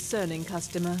for the discerning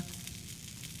customer.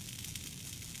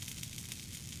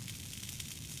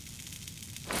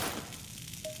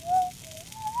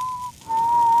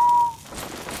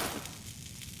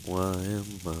 Why am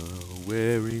I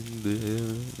wearing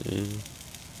this?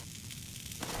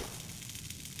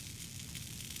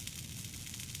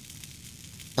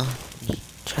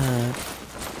 Chat.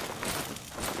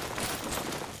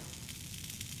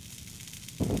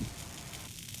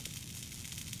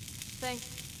 Thanks.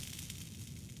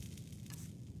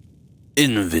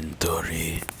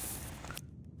 Inventory.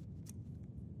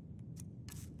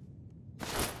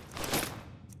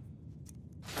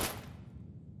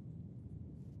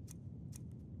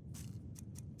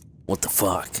 What the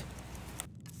fuck?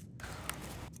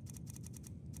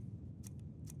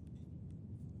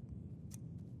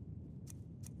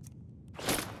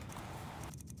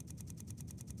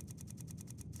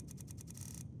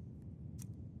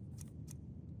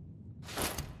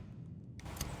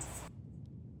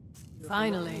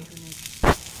 Finally.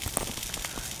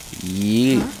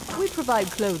 Yeah. Huh? We provide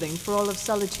clothing for all of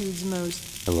Solitude's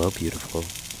most... Hello, beautiful.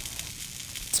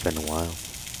 It's been a while.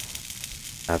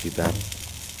 How have you been?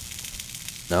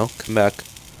 No? Come back.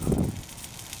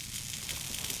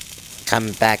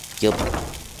 Come back, you...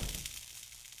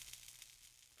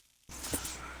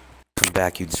 Come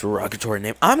back, you derogatory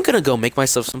name. I'm gonna go make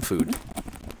myself some food.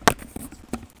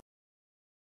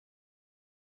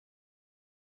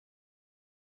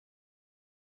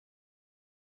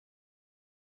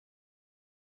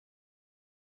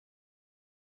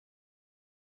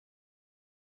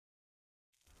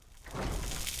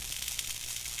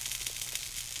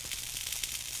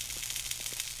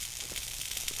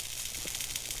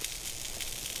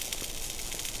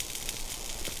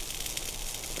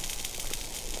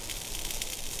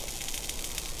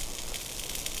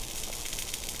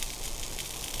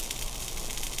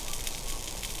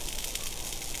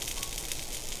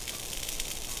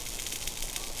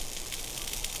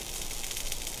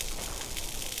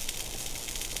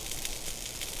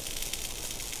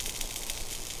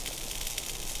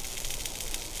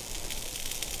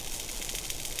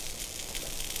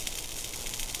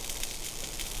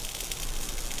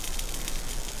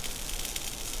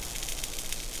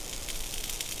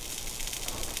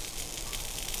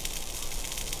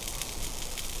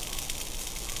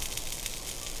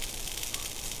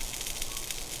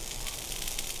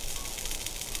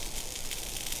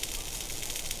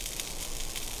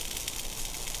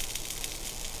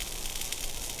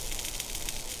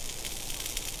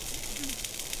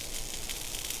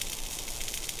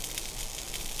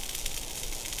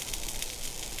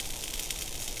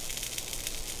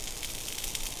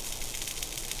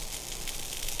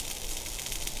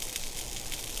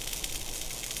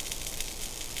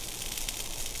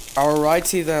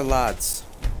 Alrighty then, lads.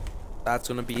 That's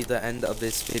gonna be the end of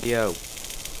this video.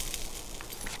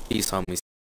 Peace, homies.